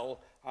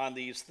 dwell on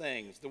these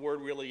things. The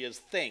word really is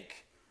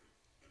think.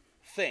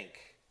 Think.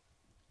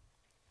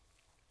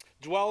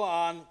 Dwell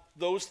on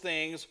those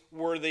things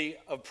worthy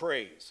of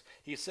praise.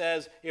 He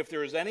says, if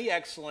there is any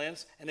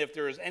excellence and if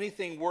there is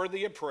anything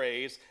worthy of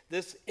praise,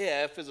 this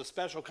if is a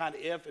special kind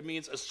of if. It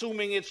means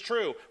assuming it's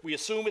true. We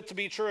assume it to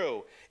be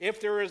true. If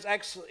there is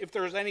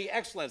any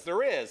excellence,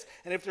 there is.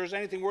 And if there's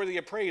anything worthy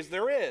of praise,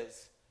 there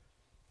is.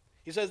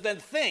 He says, then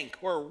think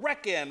or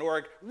reckon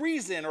or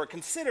reason or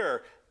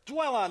consider,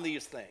 dwell on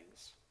these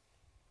things.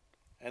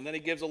 And then he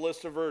gives a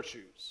list of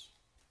virtues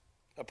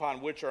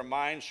upon which our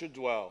minds should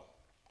dwell.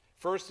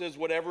 First is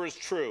whatever is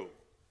true.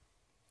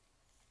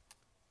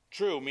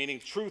 True, meaning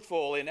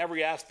truthful in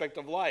every aspect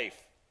of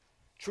life.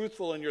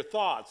 Truthful in your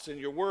thoughts, in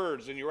your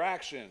words, in your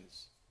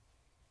actions.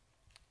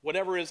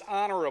 Whatever is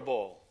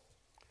honorable.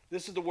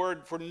 This is the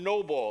word for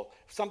noble,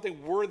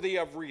 something worthy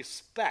of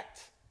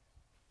respect.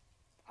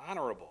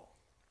 Honorable.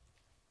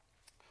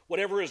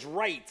 Whatever is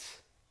right.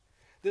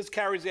 This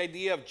carries the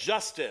idea of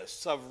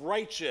justice, of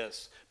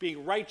righteous,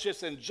 being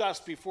righteous and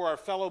just before our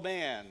fellow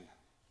man.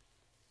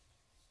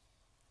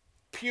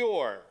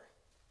 Pure,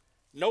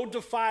 no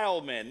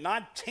defilement,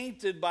 not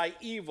tainted by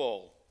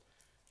evil,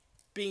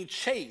 being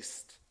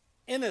chaste,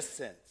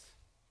 innocent.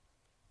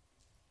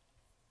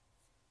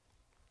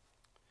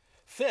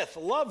 Fifth,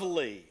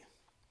 lovely.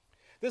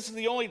 This is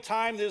the only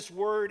time this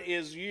word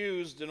is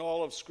used in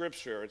all of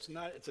Scripture.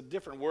 It's a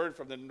different word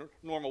from the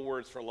normal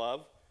words for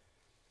love.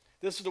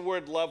 This is the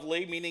word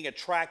lovely, meaning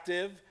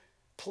attractive,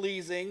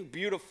 pleasing,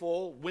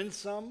 beautiful,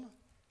 winsome.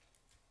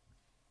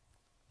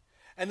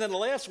 And then the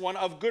last one,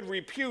 of good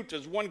repute,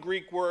 is one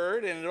Greek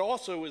word, and it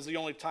also is the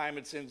only time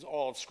it's in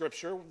all of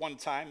Scripture, one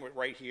time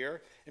right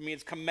here. It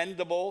means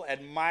commendable,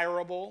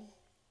 admirable.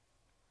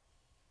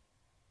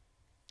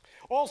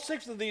 All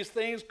six of these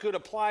things could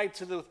apply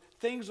to the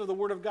things of the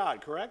Word of God,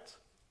 correct?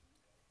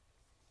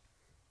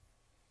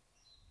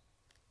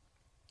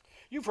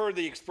 You've heard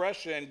the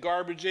expression,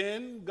 garbage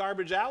in,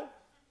 garbage out.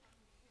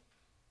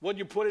 What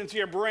you put into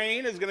your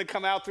brain is going to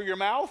come out through your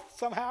mouth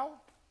somehow.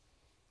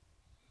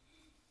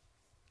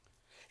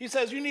 He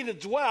says you need to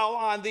dwell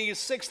on these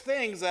six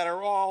things that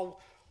are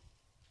all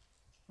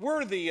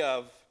worthy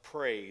of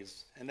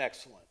praise and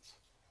excellence.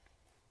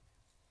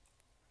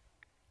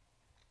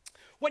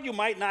 What you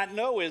might not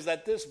know is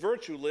that this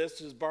virtue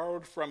list is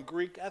borrowed from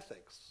Greek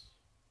ethics.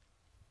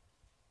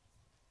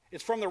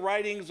 It's from the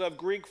writings of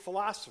Greek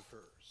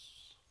philosophers.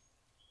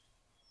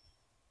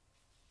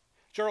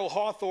 Gerald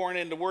Hawthorne,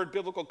 in the Word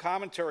Biblical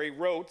Commentary,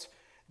 wrote,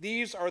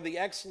 "These are the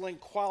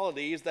excellent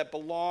qualities that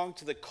belong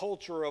to the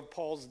culture of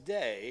Paul's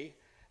day.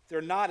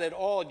 They're not at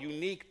all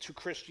unique to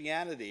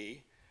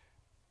Christianity,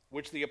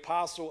 which the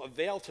apostle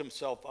availed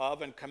himself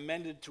of and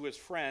commended to his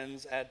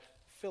friends at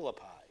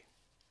Philippi."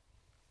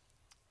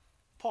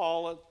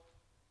 Paul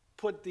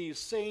put these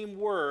same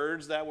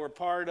words that were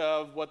part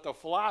of what the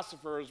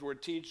philosophers were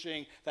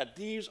teaching, that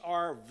these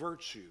are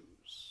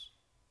virtues.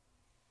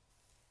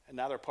 And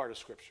now they're part of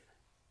Scripture.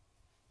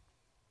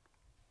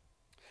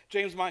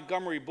 James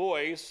Montgomery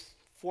Boyce,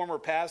 former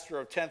pastor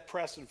of 10th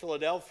Pres in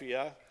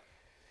Philadelphia,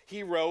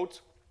 he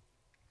wrote,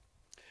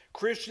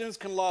 "Christians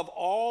can love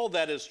all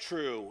that is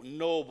true,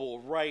 noble,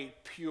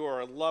 right,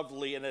 pure,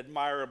 lovely, and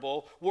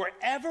admirable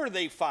wherever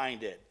they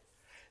find it.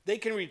 They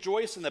can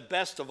rejoice in the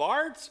best of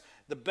arts,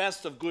 the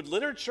best of good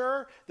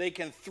literature. They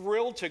can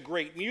thrill to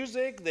great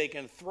music. They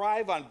can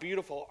thrive on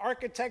beautiful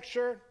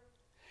architecture.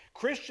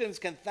 Christians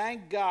can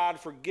thank God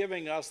for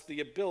giving us the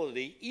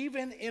ability,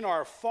 even in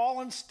our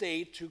fallen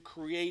state, to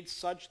create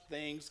such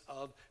things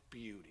of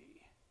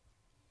beauty."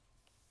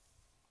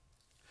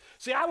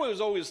 See, I was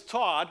always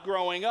taught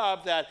growing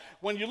up that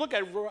when you look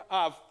at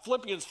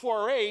Philippians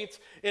 4:8,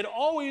 it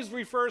always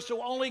refers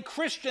to only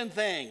Christian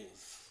things.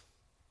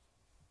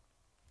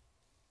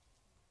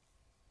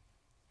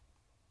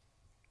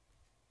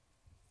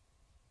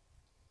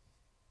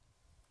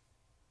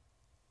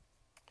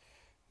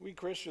 We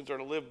Christians are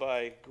to live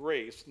by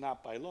grace,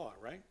 not by law,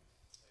 right?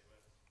 Amen.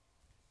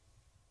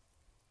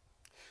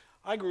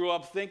 I grew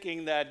up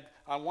thinking that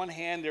on one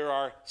hand there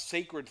are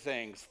sacred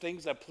things,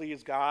 things that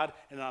please God,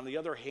 and on the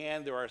other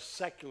hand there are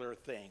secular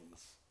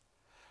things.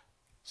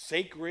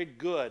 Sacred,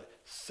 good.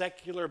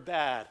 Secular,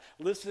 bad.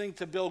 Listening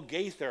to Bill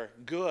Gaither,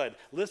 good.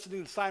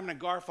 Listening to Simon and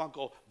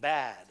Garfunkel,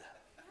 bad.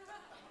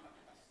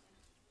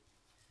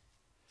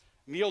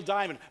 Neil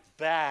Diamond,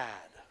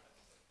 bad.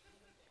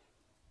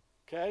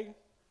 Okay?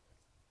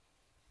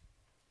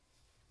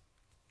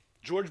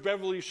 George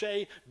Beverly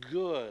Shea,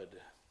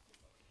 good.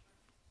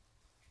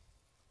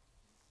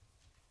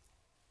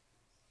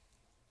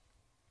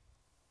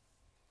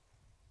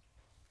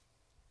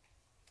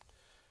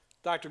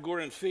 Dr.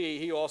 Gordon Fee,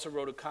 he also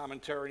wrote a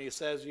commentary, and he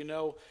says,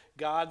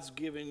 God's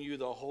given you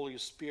the Holy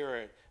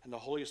Spirit, and the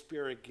Holy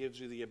Spirit gives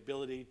you the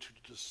ability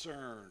to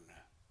discern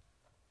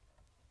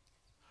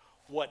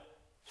what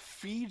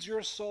feeds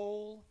your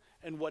soul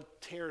and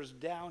what tears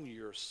down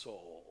your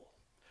soul.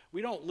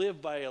 We don't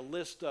live by a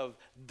list of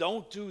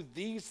don't do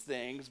these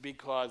things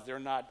because they're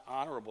not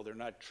honorable, they're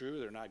not true,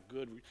 they're not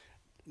good.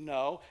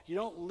 No, you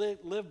don't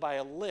live by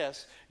a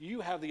list.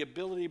 You have the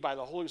ability by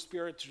the Holy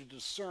Spirit to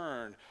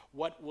discern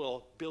what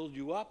will build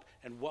you up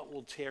and what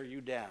will tear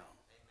you down.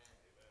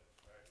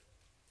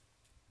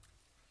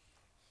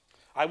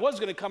 I was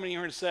going to come in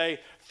here and say,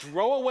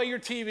 throw away your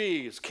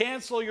TVs,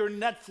 cancel your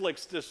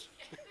Netflix,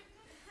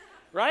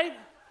 right?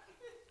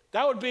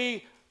 That would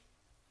be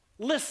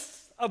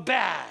lists of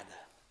bad.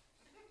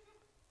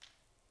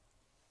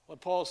 What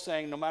Paul's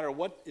saying, no matter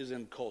what is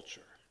in culture,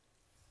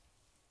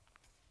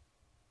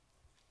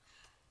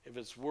 if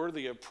it's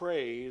worthy of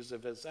praise,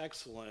 if it's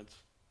excellent,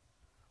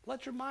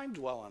 let your mind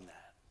dwell on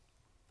that.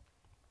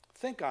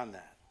 Think on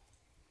that.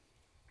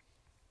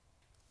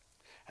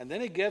 And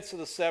then he gets to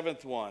the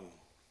seventh one,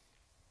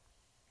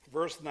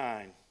 verse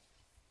 9.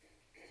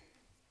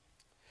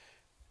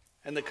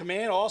 And the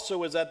command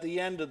also is at the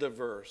end of the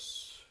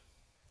verse,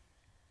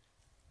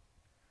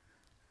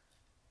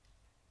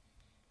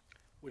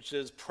 which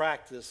is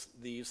practice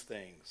these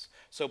things.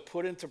 So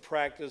put into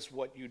practice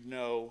what you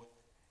know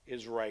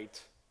is right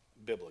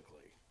biblically.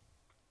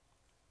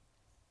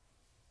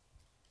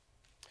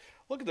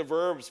 Look at the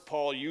verbs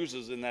Paul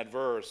uses in that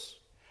verse.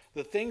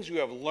 The things you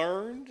have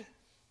learned,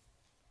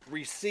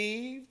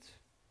 received,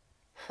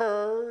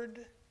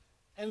 heard,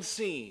 and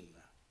seen.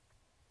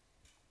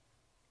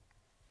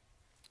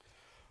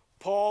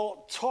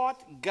 Paul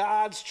taught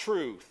God's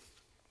truth,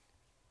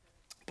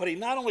 but he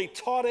not only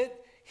taught it,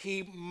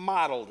 he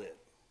modeled it.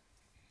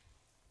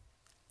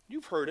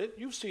 You've heard it.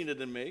 You've seen it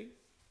in me.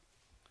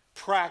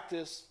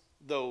 Practice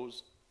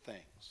those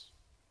things.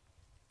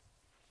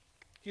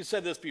 He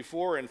said this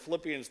before in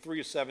Philippians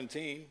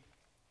 3:17.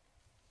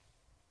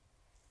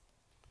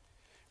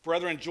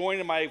 Brethren,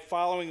 join in my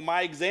following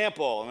my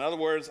example. In other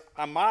words,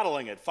 I'm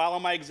modeling it. Follow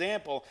my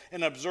example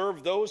and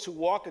observe those who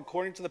walk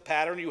according to the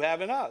pattern you have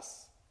in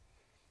us.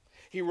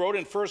 He wrote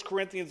in 1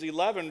 Corinthians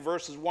 11,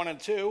 verses 1 and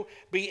 2,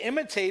 be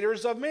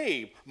imitators of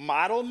me.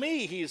 Model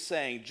me, he's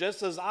saying,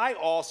 just as I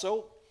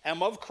also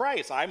am of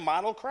Christ. I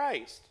model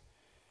Christ.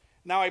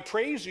 Now I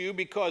praise you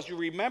because you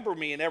remember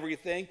me in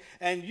everything,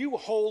 and you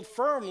hold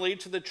firmly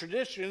to the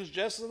traditions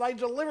just as I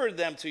delivered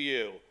them to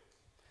you.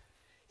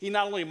 He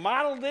not only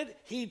modeled it,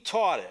 he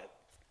taught it.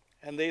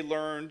 And they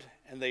learned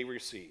and they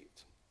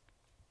received.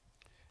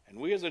 And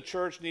we as a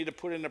church need to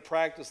put into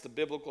practice the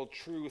biblical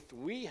truth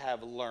we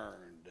have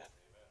learned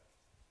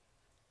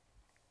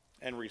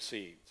and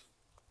received.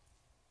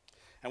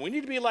 And we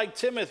need to be like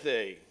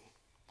Timothy,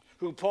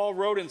 who Paul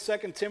wrote in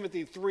 2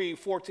 Timothy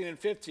 3:14 and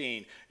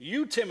 15.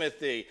 You,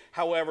 Timothy,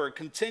 however,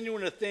 continue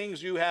in the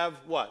things you have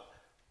what?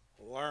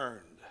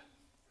 Learned.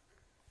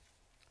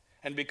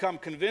 And become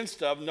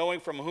convinced of,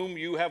 knowing from whom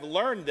you have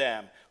learned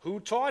them. Who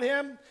taught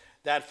him?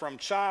 That from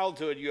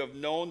childhood you have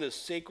known the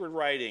sacred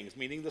writings,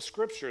 meaning the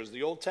scriptures,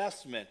 the Old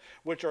Testament,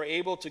 which are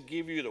able to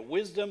give you the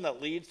wisdom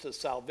that leads to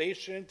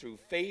salvation through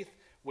faith,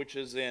 which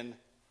is in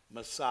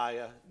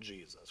Messiah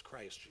Jesus,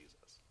 Christ Jesus.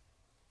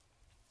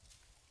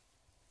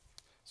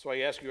 So I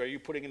ask you, are you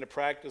putting into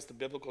practice the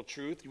biblical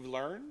truth you've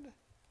learned?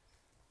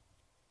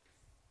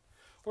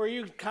 Or are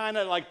you kind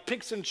of like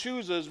picks and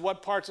chooses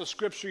what parts of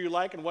Scripture you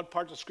like and what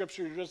parts of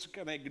Scripture you're just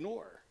going to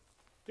ignore?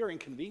 They're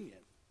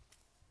inconvenient.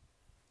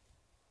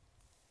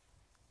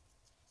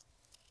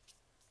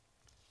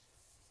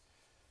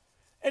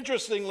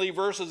 Interestingly,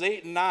 verses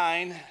 8 and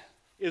 9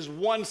 is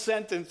one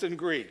sentence in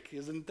Greek.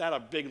 Isn't that a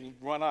big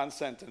run-on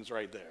sentence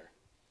right there?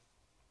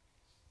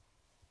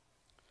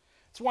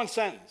 It's one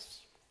sentence.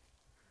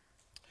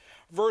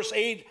 Verse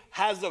 8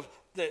 has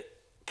the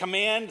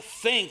command,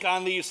 think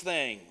on these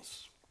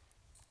things.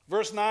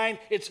 Verse 9,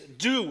 it's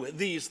do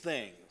these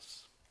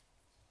things.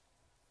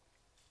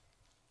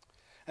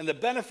 And the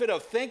benefit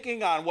of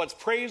thinking on what's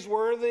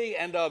praiseworthy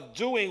and of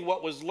doing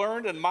what was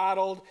learned and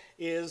modeled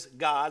is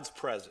God's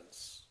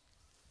presence.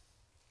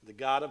 The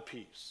God of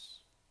peace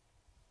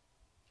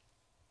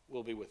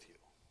will be with you.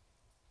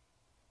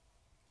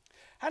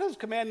 How does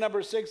command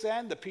number 6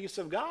 end? The peace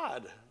of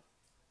God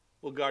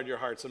will guard your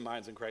hearts and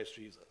minds in Christ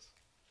Jesus.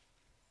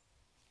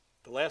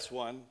 The last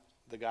one,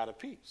 the God of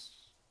peace.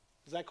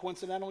 Is that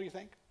coincidental, you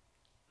think?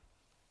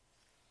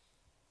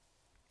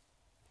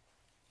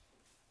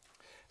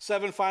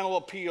 7 final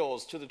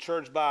appeals to the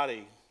church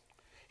body.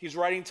 He's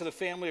writing to the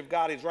family of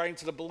God. He's writing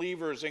to the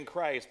believers in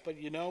Christ. But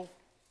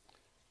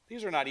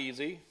these are not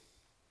easy.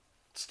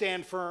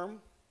 Stand firm.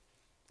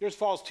 There's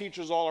false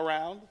teachers all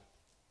around.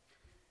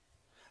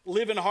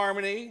 Live in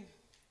harmony.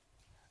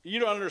 You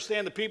don't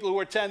understand the people who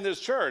attend this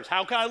church.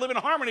 How can I live in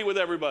harmony with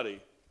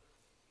everybody?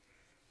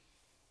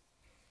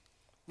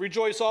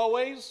 Rejoice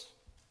always.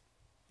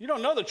 You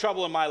don't know the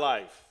trouble in my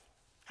life.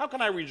 How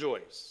can I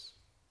rejoice?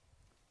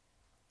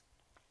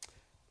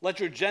 Let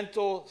your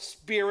gentle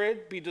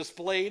spirit be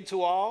displayed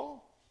to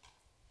all.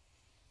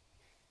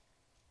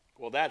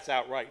 Well, that's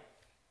outright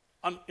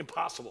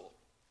impossible.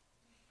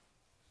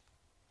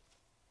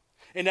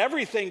 In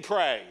everything,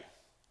 pray.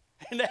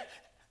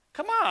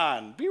 Come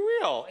on, be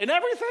real. In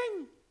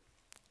everything?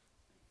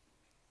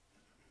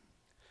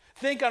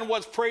 Think on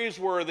what's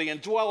praiseworthy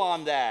and dwell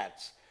on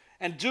that,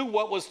 and do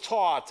what was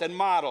taught and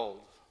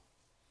modeled.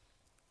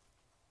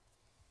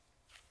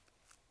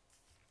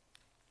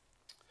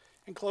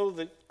 In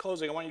closing,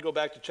 I want you to go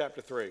back to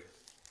chapter 3.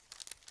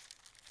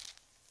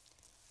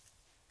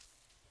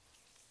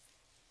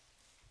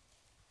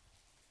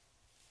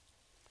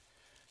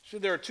 So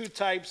there are two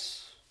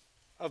types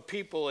of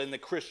people in the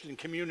Christian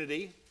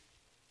community.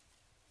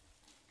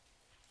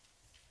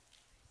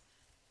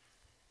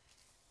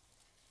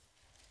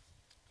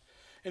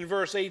 In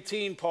verse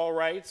 18, Paul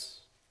writes,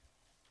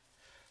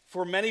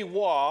 "For many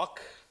walk,"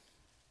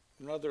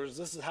 in other words,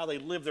 this is how they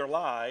live their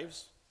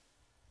lives,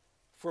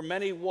 "for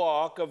many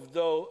walk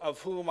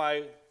of whom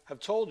I have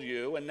told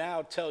you, and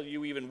now tell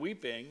you even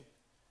weeping,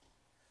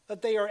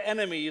 that they are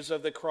enemies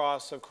of the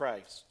cross of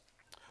Christ."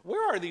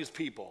 Where are these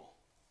people?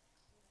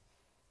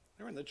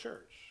 They're in the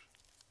church.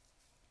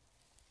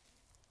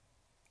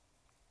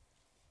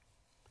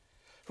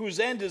 "Whose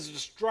end is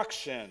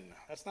destruction."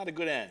 That's not a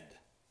good end.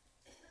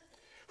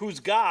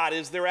 "Whose God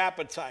is their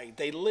appetite."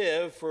 They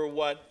live for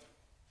what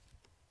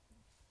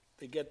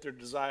they get their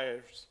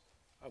desires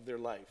of their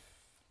life.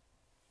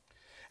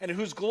 "And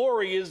whose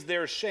glory is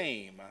their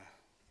shame,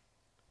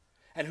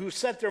 and who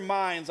set their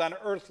minds on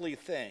earthly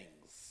things."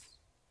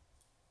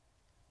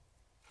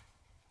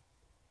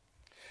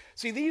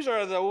 See, these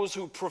are those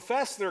who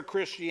profess their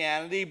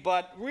Christianity,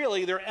 but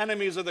really they're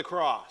enemies of the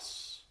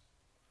cross.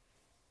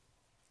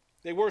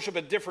 They worship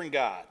a different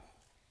God.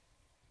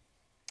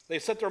 They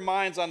set their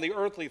minds on the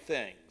earthly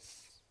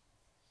things.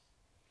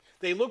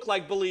 They look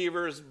like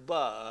believers,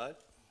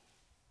 but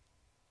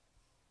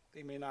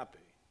they may not be.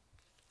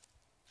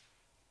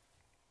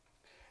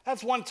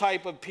 That's one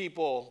type of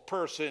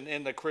person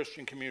in the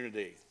Christian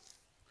community.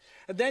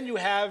 And then you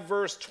have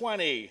verse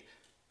 20,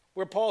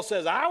 where Paul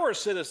says, our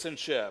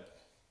citizenship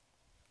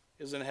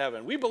is in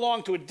heaven. We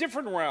belong to a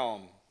different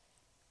realm.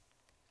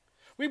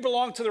 We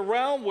belong to the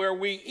realm where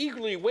we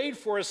eagerly wait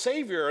for a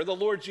Savior, the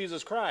Lord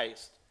Jesus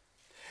Christ.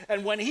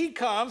 And when he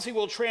comes, he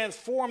will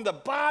transform the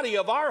body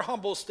of our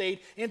humble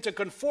state into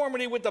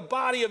conformity with the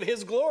body of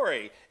his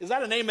glory. Is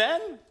that an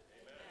amen? Amen.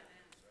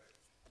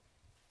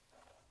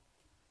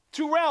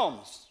 Two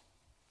realms,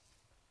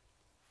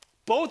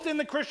 both in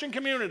the Christian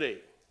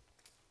community.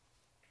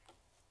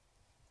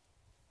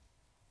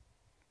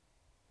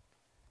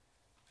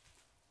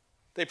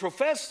 They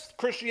profess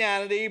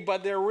Christianity,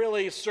 but they're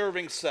really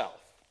serving self.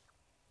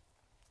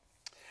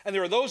 And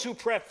there are those who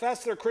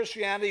profess their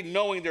Christianity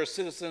knowing they're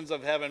citizens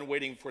of heaven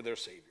waiting for their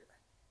Savior.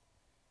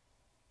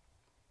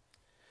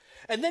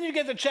 And then you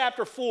get to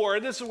chapter 4,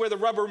 and this is where the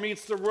rubber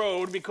meets the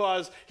road,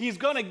 because he's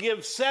going to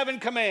give 7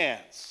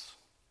 commands.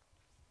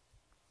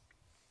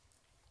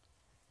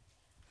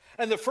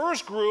 And the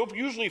first group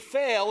usually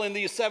fail in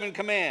these 7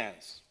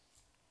 commands.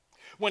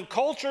 When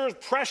culture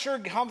pressure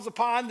comes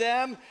upon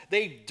them,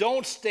 they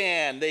don't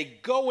stand. They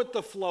go with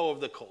the flow of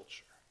the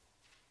culture.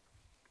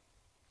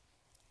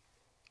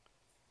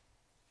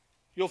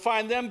 You'll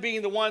find them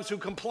being the ones who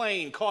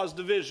complain, cause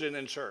division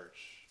in church.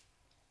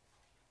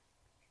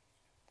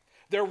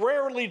 They're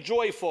rarely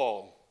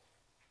joyful.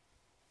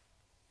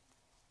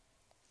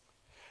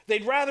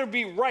 They'd rather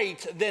be right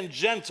than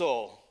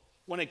gentle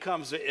when it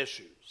comes to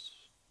issues.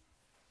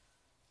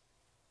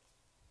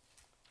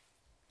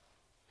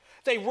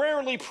 They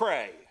rarely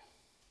pray.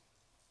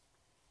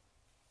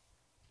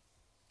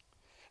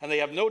 And they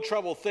have no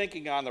trouble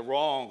thinking on the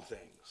wrong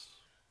things.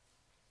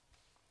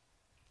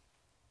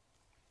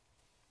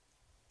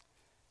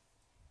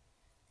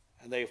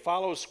 And they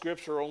follow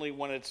Scripture only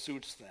when it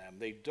suits them.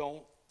 They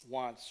don't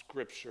want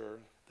Scripture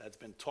that's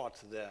been taught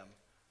to them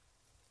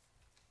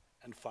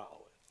and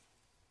follow it.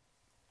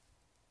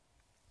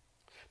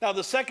 Now,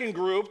 the second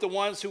group, the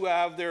ones who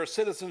have their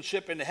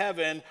citizenship in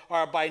heaven,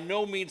 are by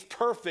no means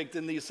perfect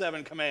in these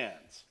 7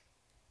 commands.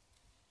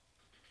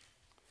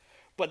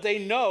 But they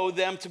know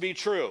them to be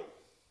true.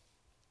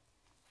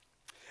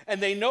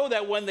 And they know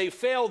that when they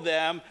fail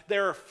them,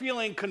 they're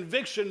feeling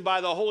conviction by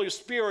the Holy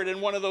Spirit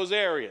in one of those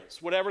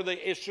areas, whatever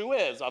the issue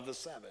is of the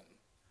 7.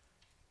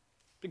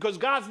 Because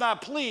God's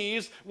not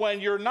pleased when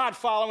you're not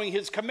following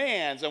his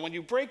commands. And when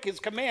you break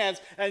his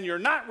commands and you're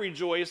not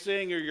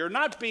rejoicing, or you're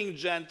not being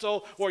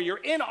gentle, or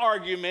you're in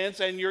arguments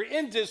and you're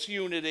in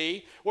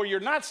disunity, or you're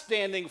not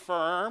standing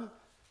firm,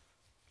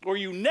 or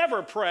you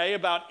never pray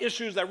about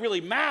issues that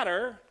really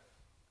matter,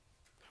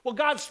 well,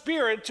 God's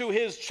Spirit to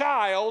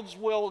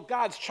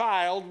God's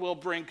child will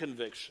bring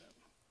conviction.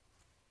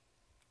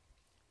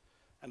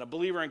 And a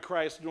believer in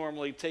Christ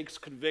normally takes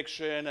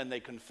conviction and they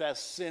confess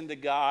sin to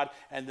God,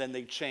 and then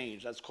they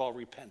change. That's called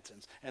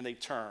repentance. And they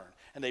turn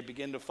and they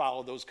begin to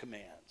follow those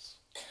commands.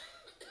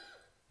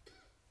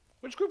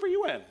 Which group are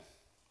you in?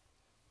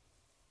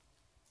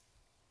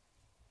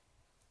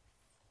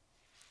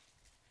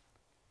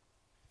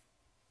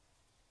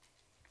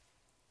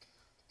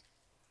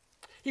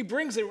 He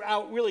brings it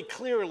out really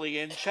clearly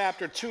in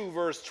chapter 2,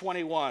 verse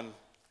 21.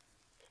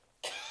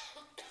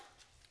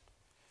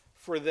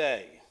 For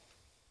they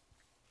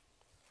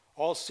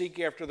all seek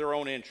after their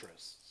own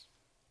interests,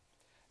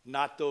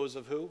 not those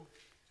of who?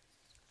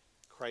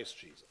 Christ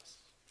Jesus.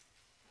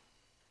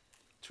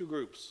 Two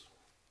groups.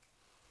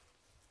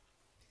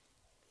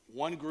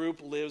 One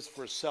group lives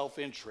for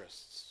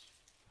self-interests.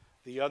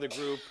 The other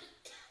group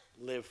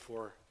live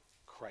for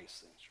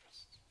Christ's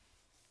interests.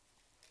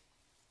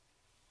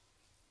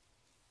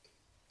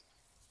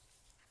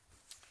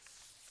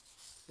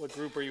 What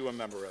group are you a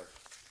member of?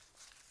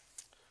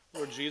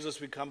 Lord Jesus,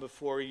 we come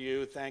before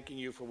you, thanking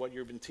you for what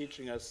you've been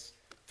teaching us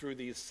through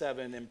these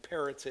 7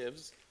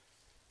 imperatives,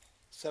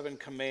 7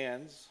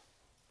 commands.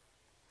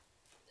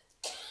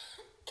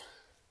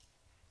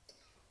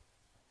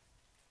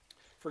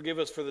 Forgive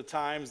us for the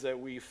times that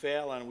we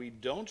fail and we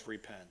don't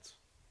repent.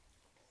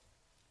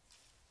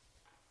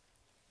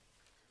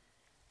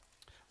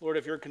 Lord,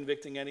 if you're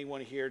convicting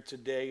anyone here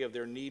today of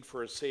their need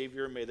for a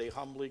Savior, may they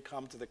humbly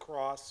come to the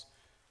cross,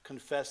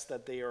 confess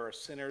that they are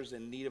sinners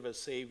in need of a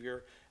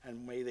Savior,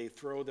 and may they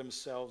throw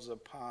themselves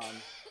upon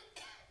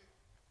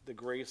the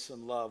grace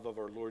and love of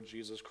our Lord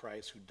Jesus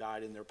Christ, who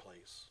died in their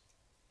place.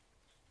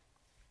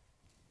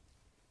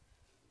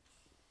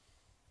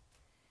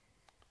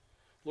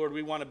 Lord,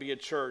 we want to be a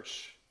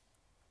church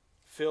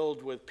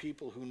filled with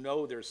people who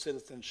know their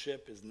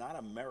citizenship is not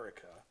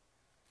America,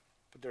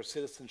 but their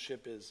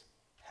citizenship is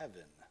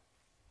heaven.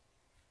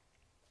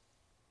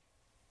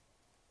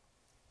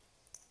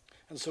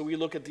 And so we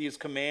look at these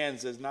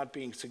commands as not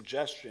being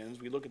suggestions.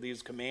 We look at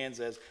these commands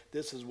as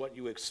this is what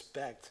you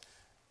expect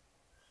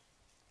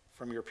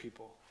from your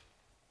people.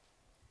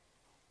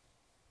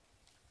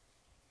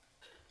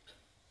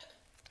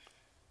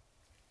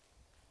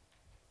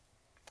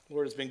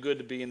 Lord, it's been good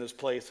to be in this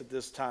place at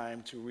this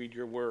time to read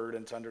your word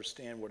and to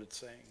understand what it's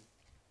saying.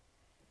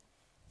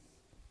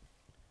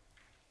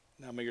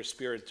 Now may your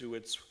Spirit do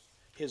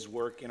his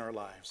work in our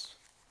lives.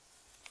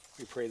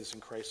 We pray this in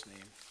Christ's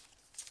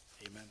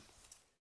name. Amen.